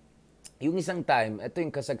 Yung isang time, ito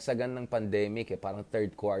yung kasagsagan ng pandemic eh, parang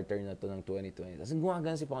third quarter na to ng 2020. Tapos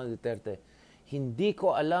gumagana si Pangulong Duterte, hindi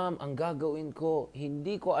ko alam ang gagawin ko.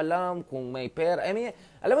 Hindi ko alam kung may pera. I mean,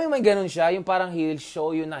 alam mo yung may ganun siya, yung parang he'll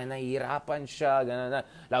show you na nahihirapan siya, ganun na.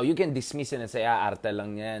 Now, you can dismiss it and say, arte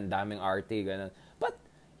lang yan, daming arte, ganun. But,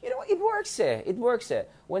 it works eh. It works eh.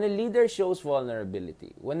 When a leader shows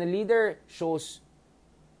vulnerability, when a leader shows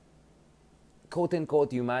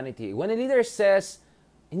quote-unquote humanity, when a leader says,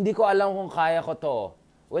 hindi ko alam kung kaya ko to,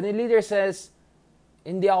 when a leader says,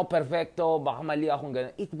 hindi ako perfecto, baka mali akong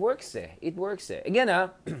gano'n, it works eh. It works eh. Again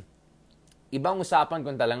ibang usapan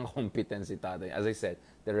kung talagang competency tatay. As I said,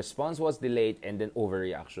 the response was delayed and then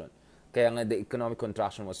overreaction. Kaya nga the economic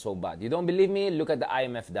contraction was so bad. You don't believe me? Look at the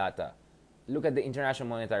IMF data. Look at the International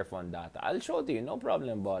Monetary Fund data. I'll show it to you. No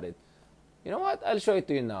problem about it. You know what? I'll show it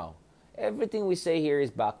to you now. Everything we say here is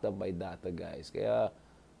backed up by data, guys. Kaya,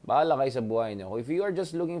 bahala kayo sa buhay niyo. If you are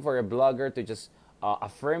just looking for a blogger to just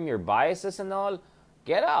affirm your biases and all,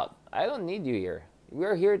 get out. I don't need you here.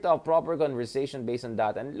 We're here to have proper conversation based on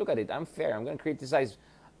that. And look at it. I'm fair. I'm going to criticize.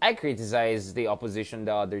 I criticized the opposition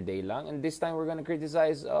the other day lang. And this time we're going to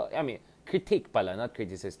criticize. Critique pala, not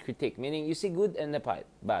criticize. Critique. Meaning you see good and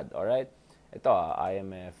bad. Alright? Ito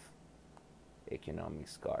IMF economic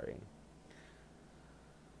scarring.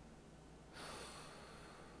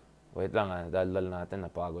 Wait lang daldal natin.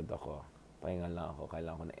 Napagod ako. Pahinga lang ako.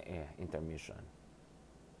 Kailangan ko na intermission.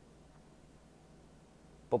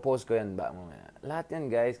 Popost ko yan ba mamaya. Lahat yan,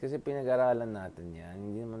 guys, kasi pinag-aralan natin yan.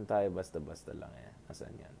 Hindi naman tayo basta-basta lang yan.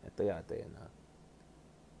 Asan yan? Ito yata yan,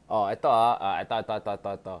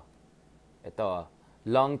 Ito,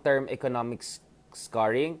 long-term economic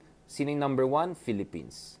scarring. Sino yung number 1?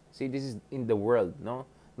 Philippines. See, this is in the world, no?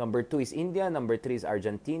 Number 2 is India. Number 3 is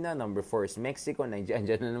Argentina. Number 4 is Mexico. Nandiyan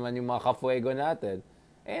na naman yung mga kafuego natin.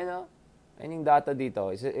 Ayun yung data dito.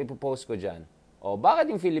 Ipopost ko dyan.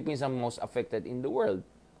 Bakit yung Philippines ang most affected in the world?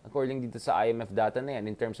 According dito sa IMF data na yan,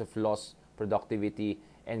 in terms of loss, productivity,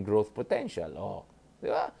 and growth potential. Di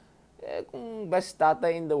ba? Kung best data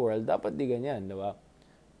in the world, dapat di ganyan, di ba?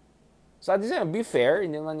 So at the same time, be fair,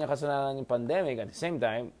 hindi naman niya kasalanan yung pandemic. At the same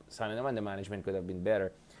time, sana naman the management could have been better.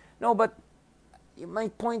 No, but my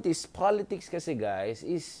point is, politics kasi, guys,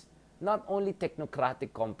 is not only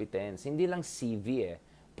technocratic competence. Hindi lang CV eh.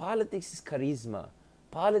 Politics is charisma.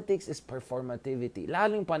 Politics is performativity.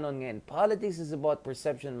 Lalo yung panahon ngayon. Politics is about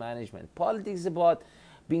perception management. Politics is about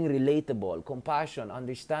being relatable, compassion,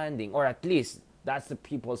 understanding, or at least that's the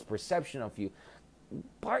people's perception of you.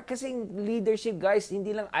 Kasi leadership, guys,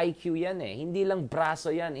 hindi lang IQ yan eh. Hindi lang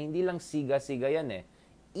braso yan. Hindi lang siga-siga yan eh.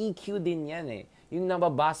 EQ din yan eh. Yung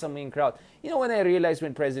nababasa mo yung crowd. You know, when I realized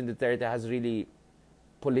when President Duterte has really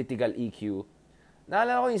political EQ,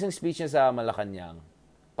 naalala ko yung isang speech niya sa Malacanang.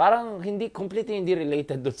 Parang completely hindi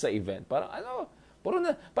related doon sa event. Parang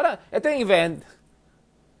parang ito yung event.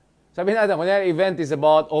 Sabi natin, event is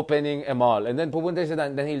about opening a mall. And then pupunta siya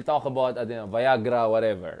then he'll talk about Viagra,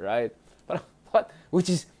 whatever, right? Parang which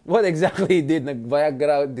is what exactly he did.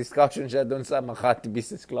 Nag-Viagra discussion siya doon sa Makati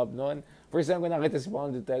Business Club noon. First time ko nakita si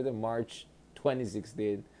Pangulong Duterte, March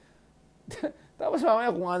 2016. Tapos mamaya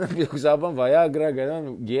kung ano pinag-usapan, Viagra,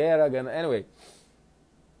 gano'n, Guerra, gano'n. Anyway,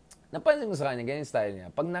 napansin ko sa kanya, ganyan style niya.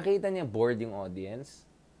 Pag nakita niya bored yung audience,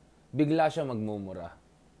 bigla siya magmumura.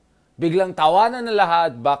 Biglang tawanan na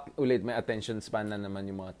lahat, back ulit, may attention span na naman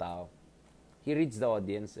yung mga tao. He reads the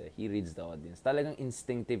audience eh. He reads the audience. Talagang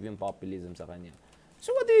instinctive yung populism sa kanya.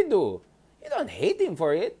 So what do? You don't hate him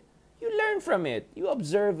for it. You learn from it. You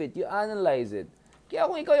observe it. You analyze it. Kaya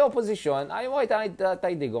kung ikaw yung opposition, ayaw mo kay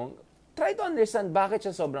Tatay Digong, try to understand bakit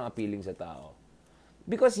siya sobrang appealing sa tao.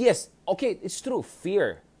 Because yes, okay, it's true,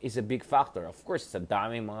 fear is a big factor. Of course, sa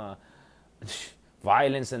daming mga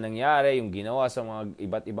violence na nangyari, yung ginawa sa mga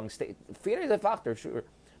iba't ibang state. Fear is a factor, sure.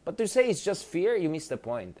 But to say it's just fear, you miss the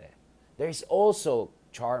point. There's also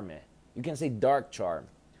charm. You can say dark charm.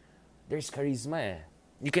 There's charisma.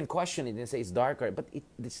 You can question it and say it's darker, but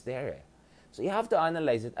it's there. So you have to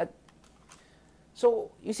analyze it.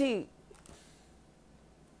 So, you see,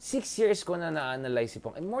 6 years ko na na-analyze si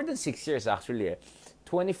Pong. More than 6 years actually.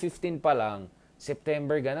 2015 pa lang,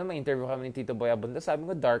 September, gano'n, may interview kami ni Tito Boy Abunda. Sabi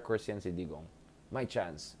ko, dark horse yan si Digong. My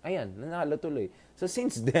chance. Ayan, nanalo tuloy. So,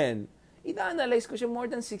 since then, ina-analyze ko siya.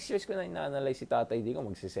 More than 6 years ko na ina-analyze si Tatay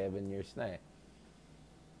Digong. Magsi 7 years na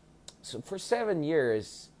So, for 7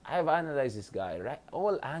 years, I've analyzed this guy, right?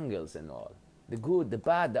 All angles and all. The good, the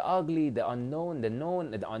bad, the ugly, the unknown, the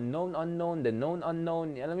known, the unknown, unknown, the known,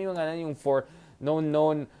 unknown. Alam mo yung for known,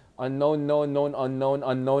 known, unknown, known, known, unknown,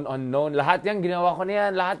 unknown, unknown. Lahat yan, ginawa ko na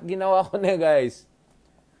yan. Lahat ginawa ko na, guys.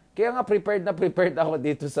 Kaya nga prepared ako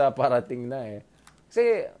dito sa parating na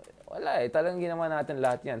Kasi, wala talagang ginawa natin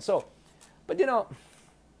lahat yan. So, but you know,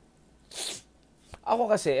 ako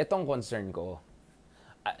kasi, itong concern ko,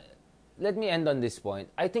 let me end on this point.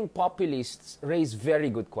 I think populists raise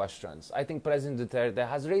very good questions. I think President Duterte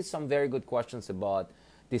has raised some very good questions about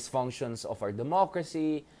dysfunctions of our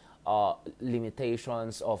democracy,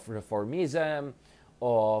 limitations of reformism,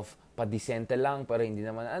 of padisente lang pero hindi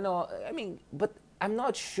naman ano. I mean, but I'm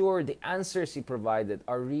not sure the answers he provided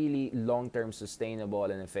are really long-term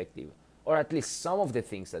sustainable and effective. Or at least some of the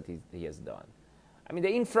things that he has done. I mean,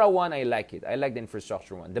 the infra one, I like it. I like the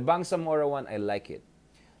infrastructure one. The Bangsamoro one, I like it.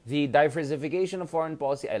 The diversification of foreign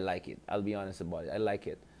policy, I like it. I'll be honest about it. I like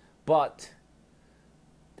it. But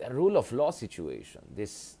the rule of law situation,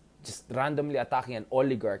 this just randomly attacking an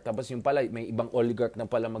oligarch, tapos yung pala, may ibang oligarch na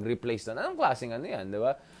pala mag-replace na. Anong klaseng ano yan, di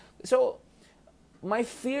ba? So, my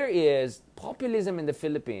fear is populism in the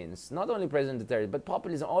Philippines, not only President Duterte, but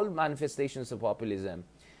populism, all manifestations of populism,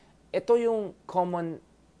 ito yung common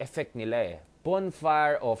effect nila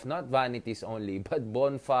Bonfire of not vanities only, but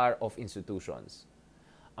bonfire of institutions.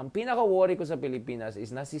 Ang pinaka-worry ko sa Pilipinas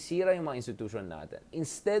is nasisira yung mga institution natin.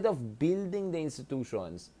 Instead of building the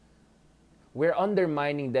institutions, we're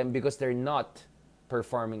undermining them because they're not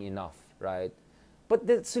performing enough, right? But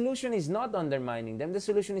the solution is not undermining them. The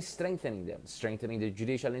solution is strengthening them. Strengthening the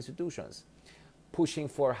judicial institutions. Pushing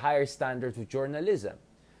for higher standards of journalism.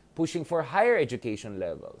 Pushing for higher education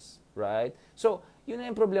levels, right? So, yun na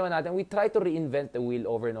yung problema natin. We try to reinvent the wheel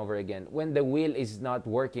over and over again. When the wheel is not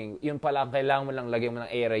working, yun pala, kailangan mo lang lagyan mo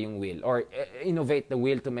ng era yung wheel. Or innovate the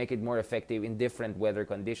wheel to make it more effective in different weather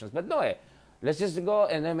conditions. But no let's just go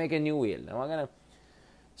and then make a new wheel.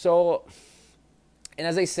 So, and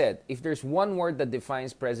as I said, if there's one word that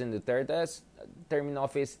defines President Duterte's term in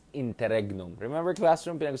office, interregnum. Remember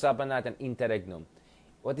classroom, pinag-usapan natin, interregnum.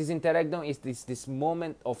 What is interregnum is this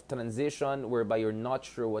moment of transition whereby you're not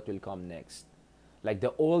sure what will come next. Like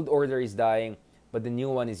the old order is dying, but the new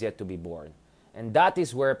one is yet to be born. And that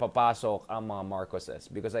is where papasok ang mga Marcoses.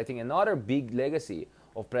 Because I think another big legacy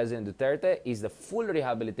of President Duterte is the full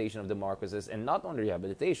rehabilitation of the Marcoses, and not only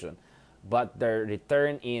rehabilitation, but their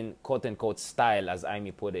return in quote-unquote style, as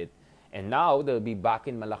Amy put it. And now, they'll be back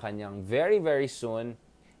in Malacanang very, very soon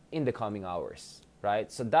in the coming hours.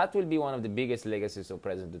 Right? So that will be one of the biggest legacies of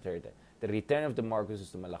President Duterte. The return of the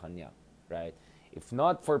Marcoses to Malacanang. Right? If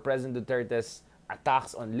not for President Duterte's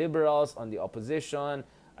attacks on liberals, on the opposition,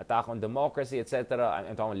 attack on democracy, etc.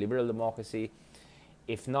 I'm talking liberal democracy.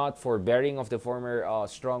 If not for burying of the former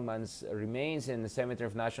strongman's remains in the Cemetery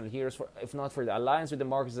of National Heroes, if not for the alliance with the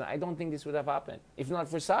Marcos, I don't think this would have happened. If not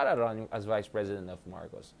for Sara running as vice president of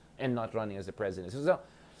Marcos and not running as the president.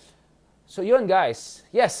 So yun, guys.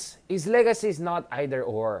 Yes, his legacy is not either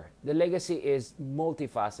or. The legacy is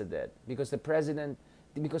multifaceted because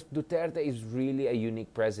because Duterte is really a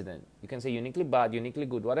unique president. You can say uniquely bad, uniquely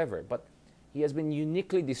good, whatever. But he has been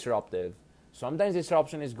uniquely disruptive. Sometimes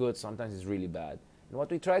disruption is good, sometimes it's really bad. And what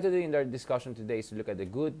we try to do in our discussion today is to look at the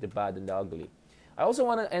good, the bad, and the ugly. I also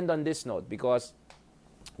want to end on this note because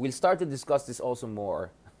we'll start to discuss this also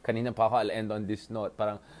more. Kanina pa ako, I'll end on this note.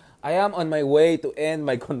 Parang, I am on my way to end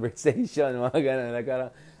my conversation. Mga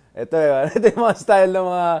ganun. Ito yung mga style ng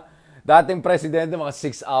mga dating presidente, mga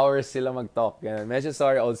 6 hours sila mag-talk. Ganun. Medyo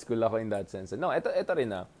sorry, old school ako in that sense. No, ito rin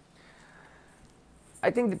na. I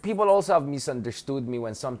think that people also have misunderstood me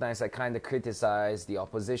when sometimes I kind of criticize the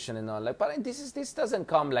opposition and all. Like, but this doesn't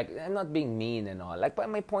come like, I'm not being mean and all. Like, but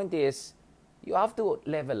my point is, you have to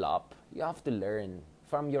level up. You have to learn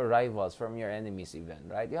from your rivals, from your enemies even,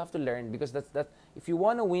 right? You have to learn, because that if you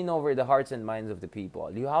want to win over the hearts and minds of the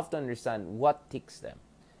people, you have to understand what ticks them.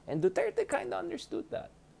 And Duterte kind of understood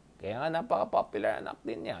that. Kaya nga napaka-popular anak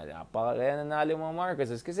din niya. Kaya nanalo mga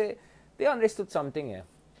Marcoses kasi they understood something eh.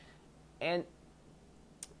 And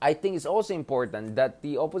I think it's also important that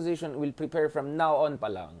the opposition will prepare from now on pa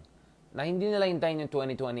lang na hindi nila hintayin yung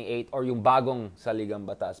 2028 or yung bagong saligang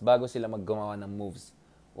batas bago sila maggumawa ng moves.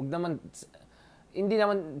 Huwag naman, hindi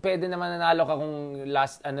naman, pwede naman nanalo ka kung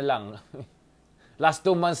last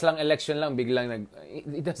 2 months lang, election lang, biglang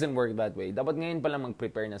it doesn't work that way. Dapat ngayon pa lang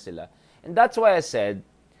mag-prepare na sila. And that's why I said,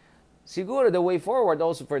 siguro the way forward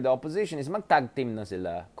also for the opposition is mag-tag team na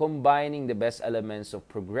sila, combining the best elements of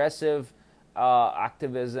progressive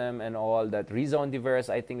activism and all that Rizon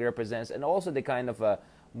Diverse I think represents, and also the kind of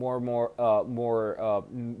more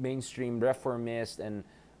mainstream reformist and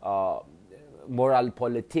moral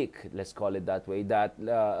politik, let's call it that way, that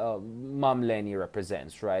Ma'am Lenny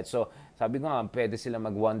represents, right? So sabi ko nga, pwede sila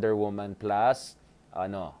mag Wonder Woman plus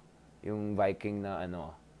yung Viking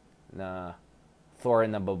na Thor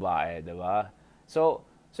na babae, diba? So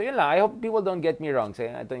yun lang. I hope people don't get me wrong. Say,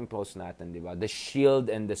 ito yung post natin, di ba? The shield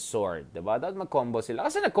and the sword, di ba? Dapat mag-combo sila.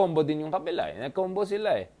 Kasi nag-combo din yung kabila, eh. Nag-combo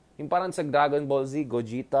sila, eh. Yung parang sa Dragon Ball Z,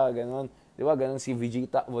 Gogeta, gano'n. Di ba? Gano'n si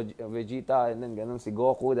Vegeta, and then gano'n si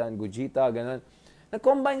Goku, then Gogeta, gano'n.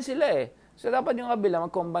 Nag-combine sila, eh. So, dapat yung kabila,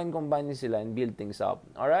 mag-combine sila and build things up.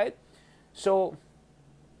 Alright? So,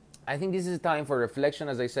 I think this is a time for reflection.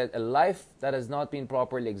 As I said, a life that has not been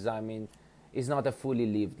properly examined is not a fully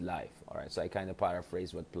lived life. All right, so I kind of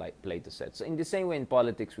paraphrase what Plato said. So in the same way in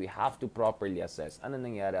politics, we have to properly assess ano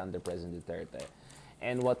nangyari under President Duterte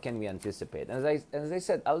and what can we anticipate. And as I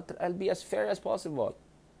said, I'll be as fair as possible,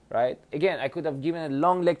 right? Again, I could have given a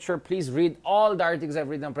long lecture. Please read all the articles I've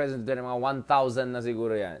written on President Duterte, mga 1,000 na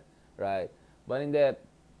siguro yan, right? But in the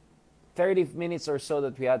 30 minutes or so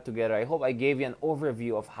that we had together, I hope I gave you an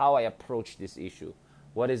overview of how I approach this issue.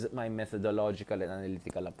 What is my methodological and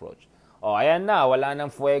analytical approach? Oh, ayan na. Wala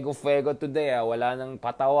nang fuego today. Wala nang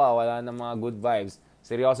patawa. Wala nang mga good vibes.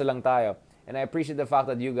 Seryoso lang tayo. And I appreciate the fact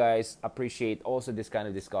that you guys appreciate also this kind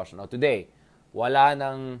of discussion. Oh, today, wala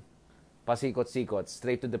nang pasikot-sikot.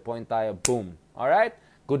 Straight to the point tayo. Boom. Alright?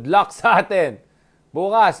 Good luck sa atin.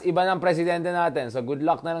 Bukas, iba ng presidente natin. So, good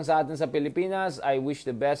luck na lang sa atin sa Pilipinas. I wish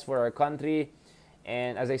the best for our country.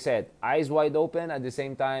 And as I said, eyes wide open, at the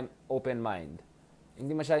same time, open mind.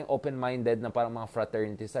 Hindi masyadong open-minded na parang mga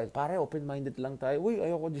fraternity style. Pare, open-minded lang tayo. Uy,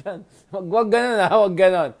 ayoko dyan. Wag ganun ha, wag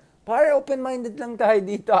ganun. Pare, open-minded lang tayo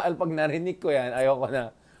dito. Pag narinig ko yan, ayoko na.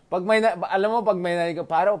 Alam mo, pag may narinig ko,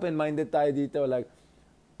 pare, open-minded tayo dito. Like,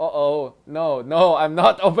 no, I'm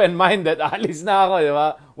not open-minded. Alis na ako, di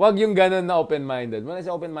ba? Wag yung ganun na open-minded. When I say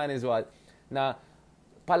open-minded is what? Na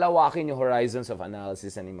palawakin yung horizons of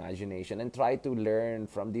analysis and imagination and try to learn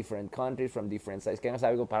from different countries, from different sides. Kaya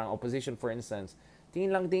sabi ko, parang opposition, for instance,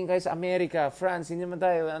 tingin kayo sa Amerika, France, hindi naman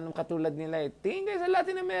tayo, anong katulad nila eh. Tingin kayo sa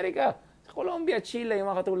Latin America, sa Colombia, Chile, yung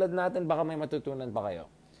mga katulad natin, baka may matutunan pa kayo.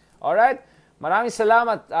 Alright? Maraming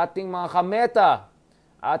salamat ating mga kameta,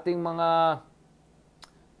 ating mga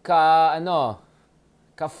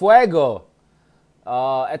ka-fuego.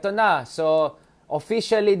 Eto na. So,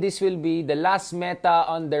 officially, this will be the last meta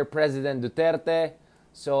under President Duterte.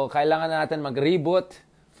 So, kailangan natin mag-reboot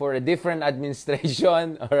for a different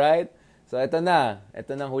administration. Alright? So, ito na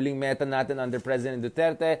huling meta natin under President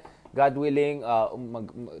Duterte. God willing,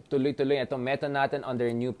 tuloy-tuloy itong meta natin under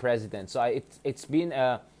a new president. So, it's been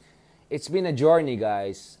a journey,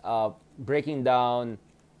 guys, breaking down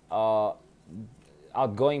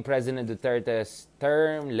outgoing President Duterte's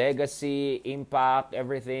term, legacy, impact,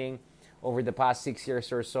 everything over the past 6 years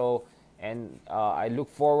or so. And I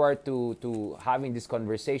look forward to having this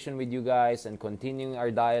conversation with you guys and continuing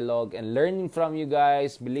our dialogue and learning from you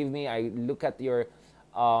guys. Believe me, I look at your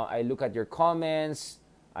comments.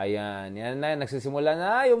 Ayan, yan na, nagsisimula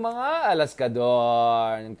na yung mga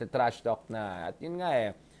alaskador, nagtatrash talk na. At yun nga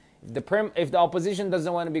eh, if the opposition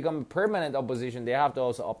doesn't want to become a permanent opposition, they have to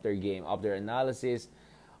also up their game, up their analysis,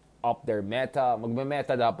 up their meta.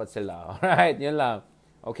 Magme-meta dapat sila. Alright, yun lang.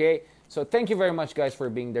 Okay? So, thank you very much, guys, for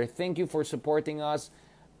being there. Thank you for supporting us.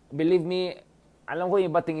 Believe me, alam ko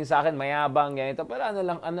yung iba tingin sa akin, mayabang, ganito. Pero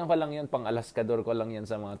ano ko lang yan, pang alaskador ko lang yan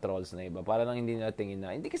sa mga trolls na iba. Para lang hindi nila tingin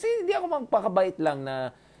na. Kasi hindi ako magpakabait lang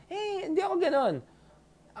na, hey, hindi ako ganon.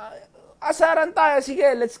 Asaran tayo, sige,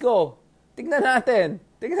 let's go. Tignan natin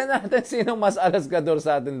sinong mas alaskador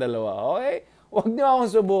sa atin dalawa. Okay? Huwag niyo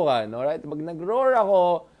akong subukan. Alright? Pag nag-roar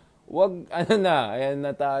ako, ayan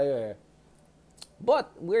na tayo eh.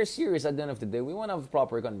 But we're serious at the end of the day. We want to have a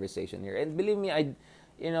proper conversation here. And believe me,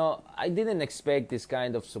 I didn't expect this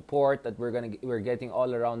kind of support that we're getting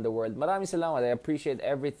all around the world. Maraming salamat. I appreciate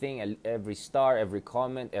everything, every star, every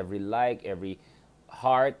comment, every like, every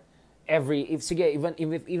heart, sige, even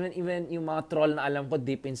yung mga troll na alam ko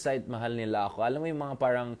deep inside mahal nila ako. Alam mo yung mga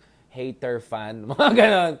parang hater fan, mga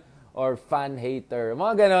ganon, or fan hater,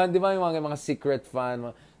 mga ganon, di ba yung mga secret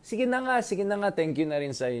fan. Sige na nga, thank you na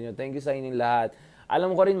rin sa inyo. Thank you sa inyong lahat.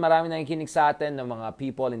 Alam ko rin marami nakikinig sa atin ng mga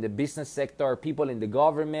people in the business sector, people in the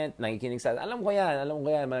government, nakikinig sa atin. Alam ko yan.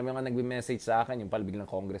 Marami mga nagme-message sa akin, yung pala biglang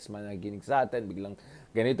congressman nakikinig sa atin, biglang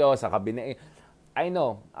ganito, sa kabinet. I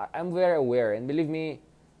know. I'm very aware. And believe me,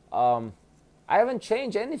 I haven't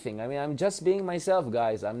changed anything. I mean, I'm just being myself,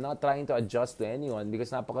 guys. I'm not trying to adjust to anyone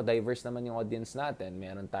because napaka-diverse naman yung audience natin.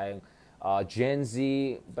 Meron tayong Gen Z,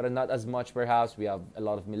 but not as much perhaps. We have a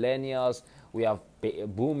lot of millennials. We have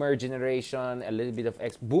boomer generation, a little bit of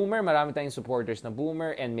boomer. Marami tayong supporters na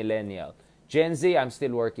boomer and millennial. Gen Z, I'm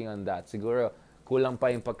still working on that. Siguro kulang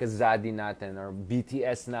pa yung pagka-Zadi natin or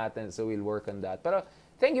BTS natin, so we'll work on that. Pero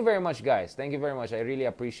thank you very much, guys. Thank you very much. I really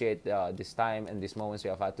appreciate this time and these moments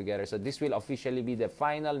we have had together. So this will officially be the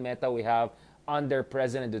final meta we have under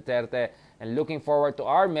President Duterte, and looking forward to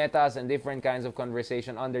our metas and different kinds of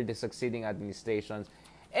conversation under the succeeding administrations.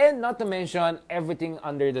 And not to mention everything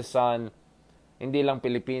under the sun. Hindi lang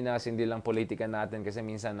Pilipinas, hindi lang politika natin kasi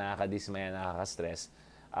minsan nakakadismaya, nakaka-stress.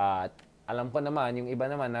 At alam ko naman, yung iba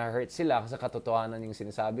naman na-hurt sila kasi katotohanan yung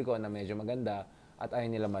sinasabi ko na medyo maganda at ayaw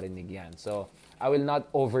nila marinig yan. So, I will not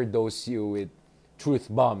overdose you with truth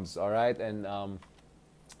bombs, alright? And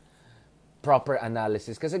proper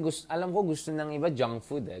analysis. Kasi alam ko gusto ng iba junk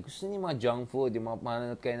food eh. Gusto niyo mga junk food, yung mga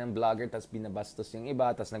manonood kayo ng vlogger tapos binabastos yung iba,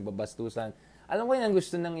 tapos nagbabastusan. Alam ko yan ang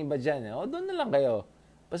gusto ng iba dyan eh. O, doon na lang kayo.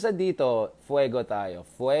 Basta dito, fuego tayo.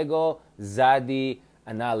 Fuego, Zadi,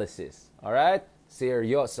 analysis. Alright?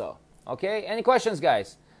 Seryoso. Okay? Any questions,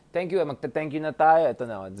 guys? Thank you. Magta-thank you na tayo. Ito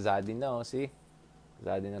na, Zadi na, see?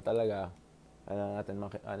 Zadi na talaga. Ano natin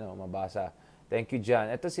mabasa. Thank you, John.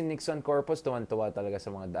 Ito si Nixon Corpus, tuwan-tuwa talaga sa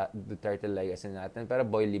mga Duterte legacy natin, pero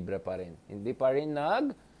boy libre pa rin. Hindi pa rin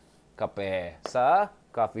nag-kape sa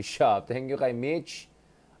coffee shop. Thank you kay Mitch.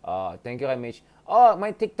 Thank you kay Mitch. Oh,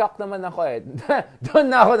 may TikTok naman ako eh. Doon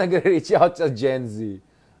na ako nag-reach out sa Gen Z.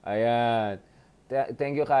 Ayan.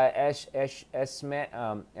 Thank you kay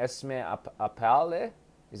Esme Apale.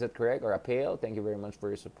 Is that correct? Or Apale? Thank you very much for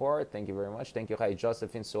your support. Thank you very much. Thank you kay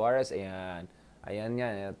Josephine Suarez. Ayan. Ayan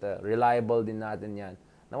yan. Reliable din natin yan.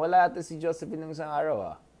 Nawala ata si Josephine ng isang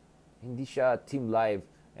araw Hindi siya Team Live.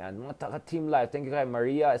 Ayan. Mga taga-Team Live. Thank you kay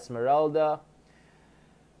Maria Esmeralda.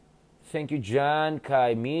 Thank you, John.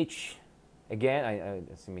 Kay Mitch. Again,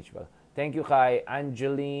 si Mitch ba? Thank you kay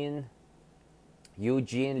Angeline,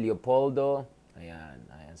 Eugene, Leopoldo. Ayan.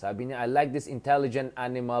 Sabi niya, I like this intelligent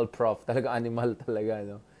animal, Prof. Talaga animal talaga,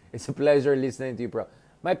 no? It's a pleasure listening to you, Prof.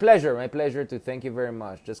 My pleasure to. Thank you very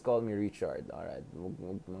much. Just call me Richard. Alright.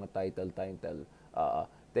 Mga title.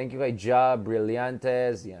 Thank you kay Ja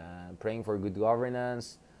Brillantes. Yan. Praying for good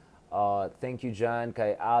governance. Thank you, John.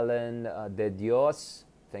 Kay Alan De Dios.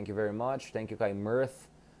 Thank you very much. Thank you kay Mirth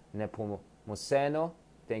Nepomuceno.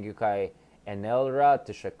 Thank you kay Enelra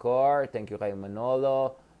Tishakor. Thank you kay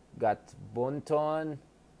Manolo Gatbunton.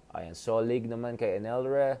 Ayan, Solig naman kay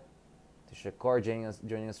Enelra Tishakor,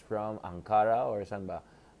 joining us from Ankara or saan ba?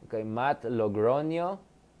 Kay Matt Logroño.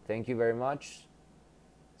 Thank you very much,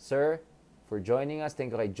 sir, for joining us.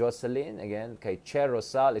 Thank you kay Jocelyn. Again, kay Che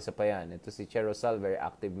Rosal. Isa pa yan. Ito si Che Rosal, very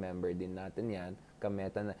active member din natin yan.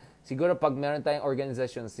 Kameta na. Siguro pag meron tayong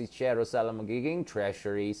organization, si Che Rosal ang magiging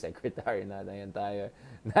treasury secretary natin. Ayan tayo.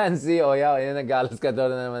 Nancy, Oya, ayan, nagalas ka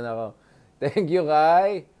doon na naman ako. Thank you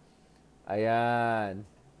kay. Ayan.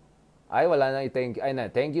 Ay, wala na i-thank you. Ay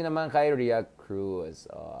na, thank you naman kay Ria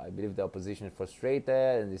Cruz. I believe the opposition is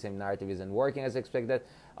frustrated and the same narrative isn't working as expected.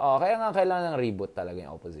 Kaya nga kailangan ng reboot talaga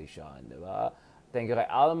yung opposition, di ba? Thank you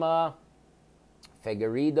kay Alma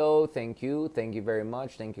Figueredo. Thank you. Thank you very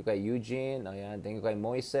much. Thank you kay Eugene. Ayan. Thank you kay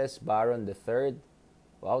Moises Baron III.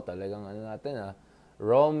 Wow, talagang ano natin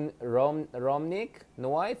Romnick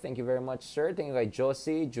Nuay. Thank you very much, sir. Thank you kay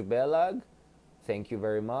Josie Jubelag. Thank you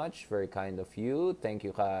very much. Very kind of you. Thank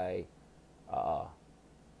you kay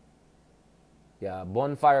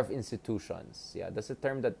bonfire of institutions. Yeah, that's a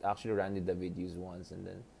term that actually Randy David used once, and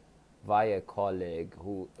then via a colleague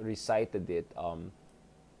who recited it,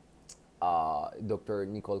 Dr.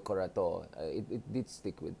 Nicole Corato. It did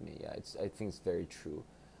stick with me. Yeah, I think it's very true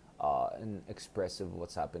and expressive of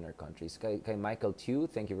what's happened in our countries. Kay Michael Tew,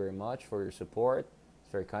 thank you very much for your support.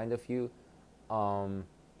 It's very kind of you.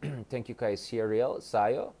 Thank you kay Cyril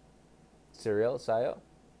Sayo.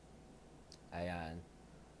 Ayan.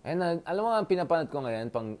 And alam mo ang pinapanood ko ngayon,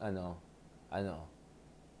 pang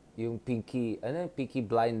yung Peaky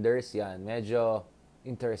Blinders, yan. Medyo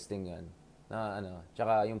interesting yan.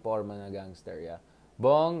 Tsaka yung forma na gangster, yeah.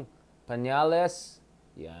 Bong Panyales,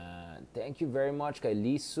 yan. Thank you very much kay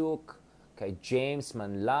Lisuk, kay James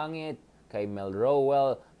Manlangit, kay Mel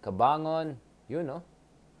Rowell Kabangon, yun, no?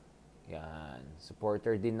 Yan.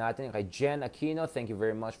 Supporter din natin. Kay Jen Aquino, thank you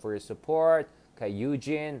very much for your support. Kay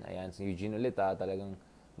Eugene, ayan, si Eugene ulit, talagang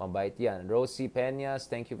mabait yan. Rosie Peñas,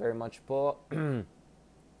 thank you very much po.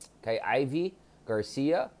 Kay Ivy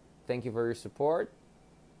Garcia, thank you for your support.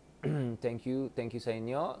 Thank you sa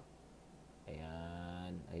inyo.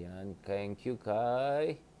 Ayan, thank you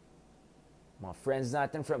kay mga friends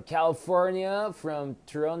natin from California, from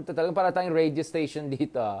Toronto. Talagang para tayong radio station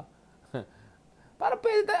dito. Para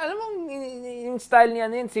pwede tayo, alam mo, yung style niya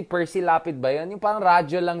na yun, si Percy Lapid ba yun? Yung parang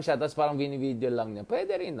radyo lang siya, tapos parang binivideo lang niya.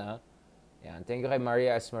 Pwede rin, ha? Yan, thank you kay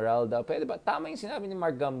Maria Esmeralda. Pwede ba? Tama yung sinabi ni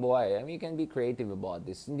Mark Gamboa. I mean, you can be creative about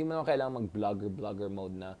this. Hindi mo naman kailangan mag-blogger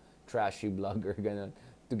mode na trashy blogger, ganun,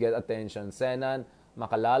 to get attention. Senan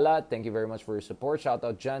Makalala, thank you very much for your support. Shout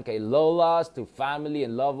out dyan kay Lolas, to family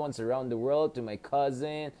and loved ones around the world, to my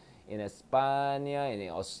cousin in Espanya, in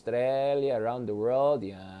Australia, around the world.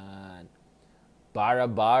 Yan.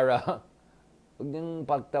 Bara-bara. Huwag niyong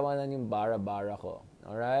pagtawanan yung bara-bara ko.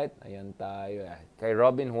 Alright? Ayan tayo. Kay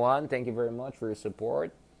Robin Juan, thank you very much for your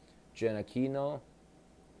support. Jen Aquino.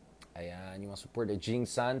 Ayan, yung support of Jing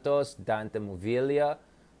Santos, Dante Movilla.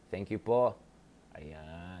 Thank you po.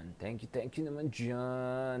 Ayan. Thank you naman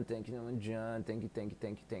dyan. Thank you,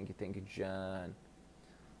 dyan.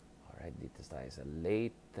 Alright, dito tayo sa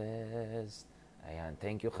latest. Ayan,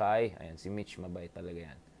 thank you kay. Ayan, si Mitch, mabait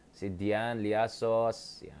talaga yan. Si Dian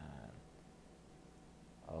Liasos. Yan.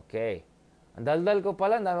 Okay. Ang daldal ko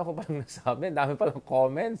pala, ang dami ko palang nasabi. Ang dami palang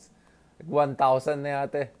comments. Like 1,000 na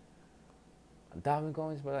yate. Ang daming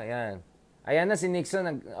comments pala. Yan. Ayan na si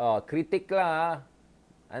Nixon. Critic lang, ha.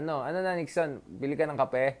 Ano na, Nixon? Bili ka ng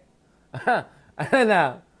kape? Ano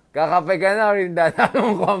na? Kakape ka na, Rinda. Ang dami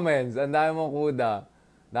mong comments. Ang dami mong kuda.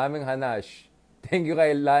 Daming hanash. Thank you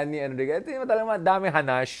kay Lani Enrique. Ito yung talagang daming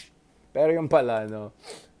hanash. Pero yung pala, no?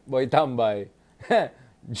 Boy Tambay.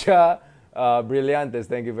 Brillantes,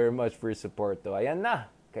 thank you very much for your support. Ayan na.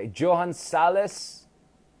 Kay Johan Sales,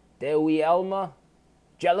 Dewi Elma,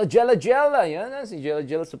 Jella. Ayan na, si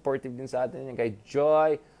Jella supportive din sa atin. Kay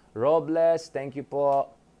Joy Robles, thank you po.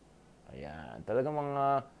 Ayan, talagang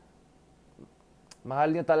mga mahal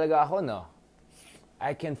niyo talaga ako, no?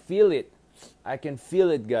 I can feel it,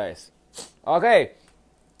 guys. Okay.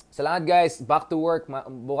 Salamat, guys. Back to work.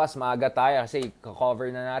 Bukas maaga tayo kasi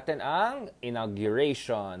cover na natin ang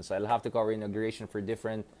inauguration. So I'll have to cover inauguration for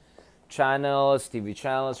different channels, TV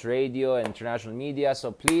channels, radio, and international media.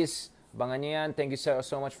 So please, bangan nyo yan. Thank you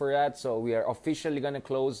so much for that. So we are officially gonna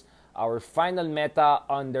close our final meta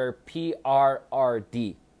under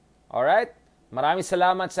PRRD. Alright? Maraming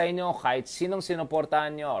salamat sa inyo. Kahit sinong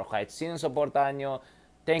sinuportahan nyo or kahit sinong suportahan nyo,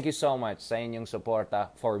 thank you so much sa inyong suporta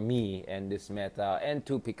for me and this meta and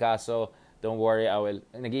to Picasso. Don't worry,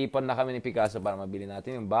 nag-iipon na kami ni Picasso para mabili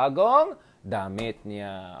natin yung bagong damit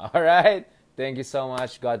niya. Alright? Thank you so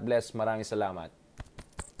much. God bless. Maraming salamat.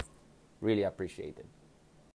 Really appreciate it.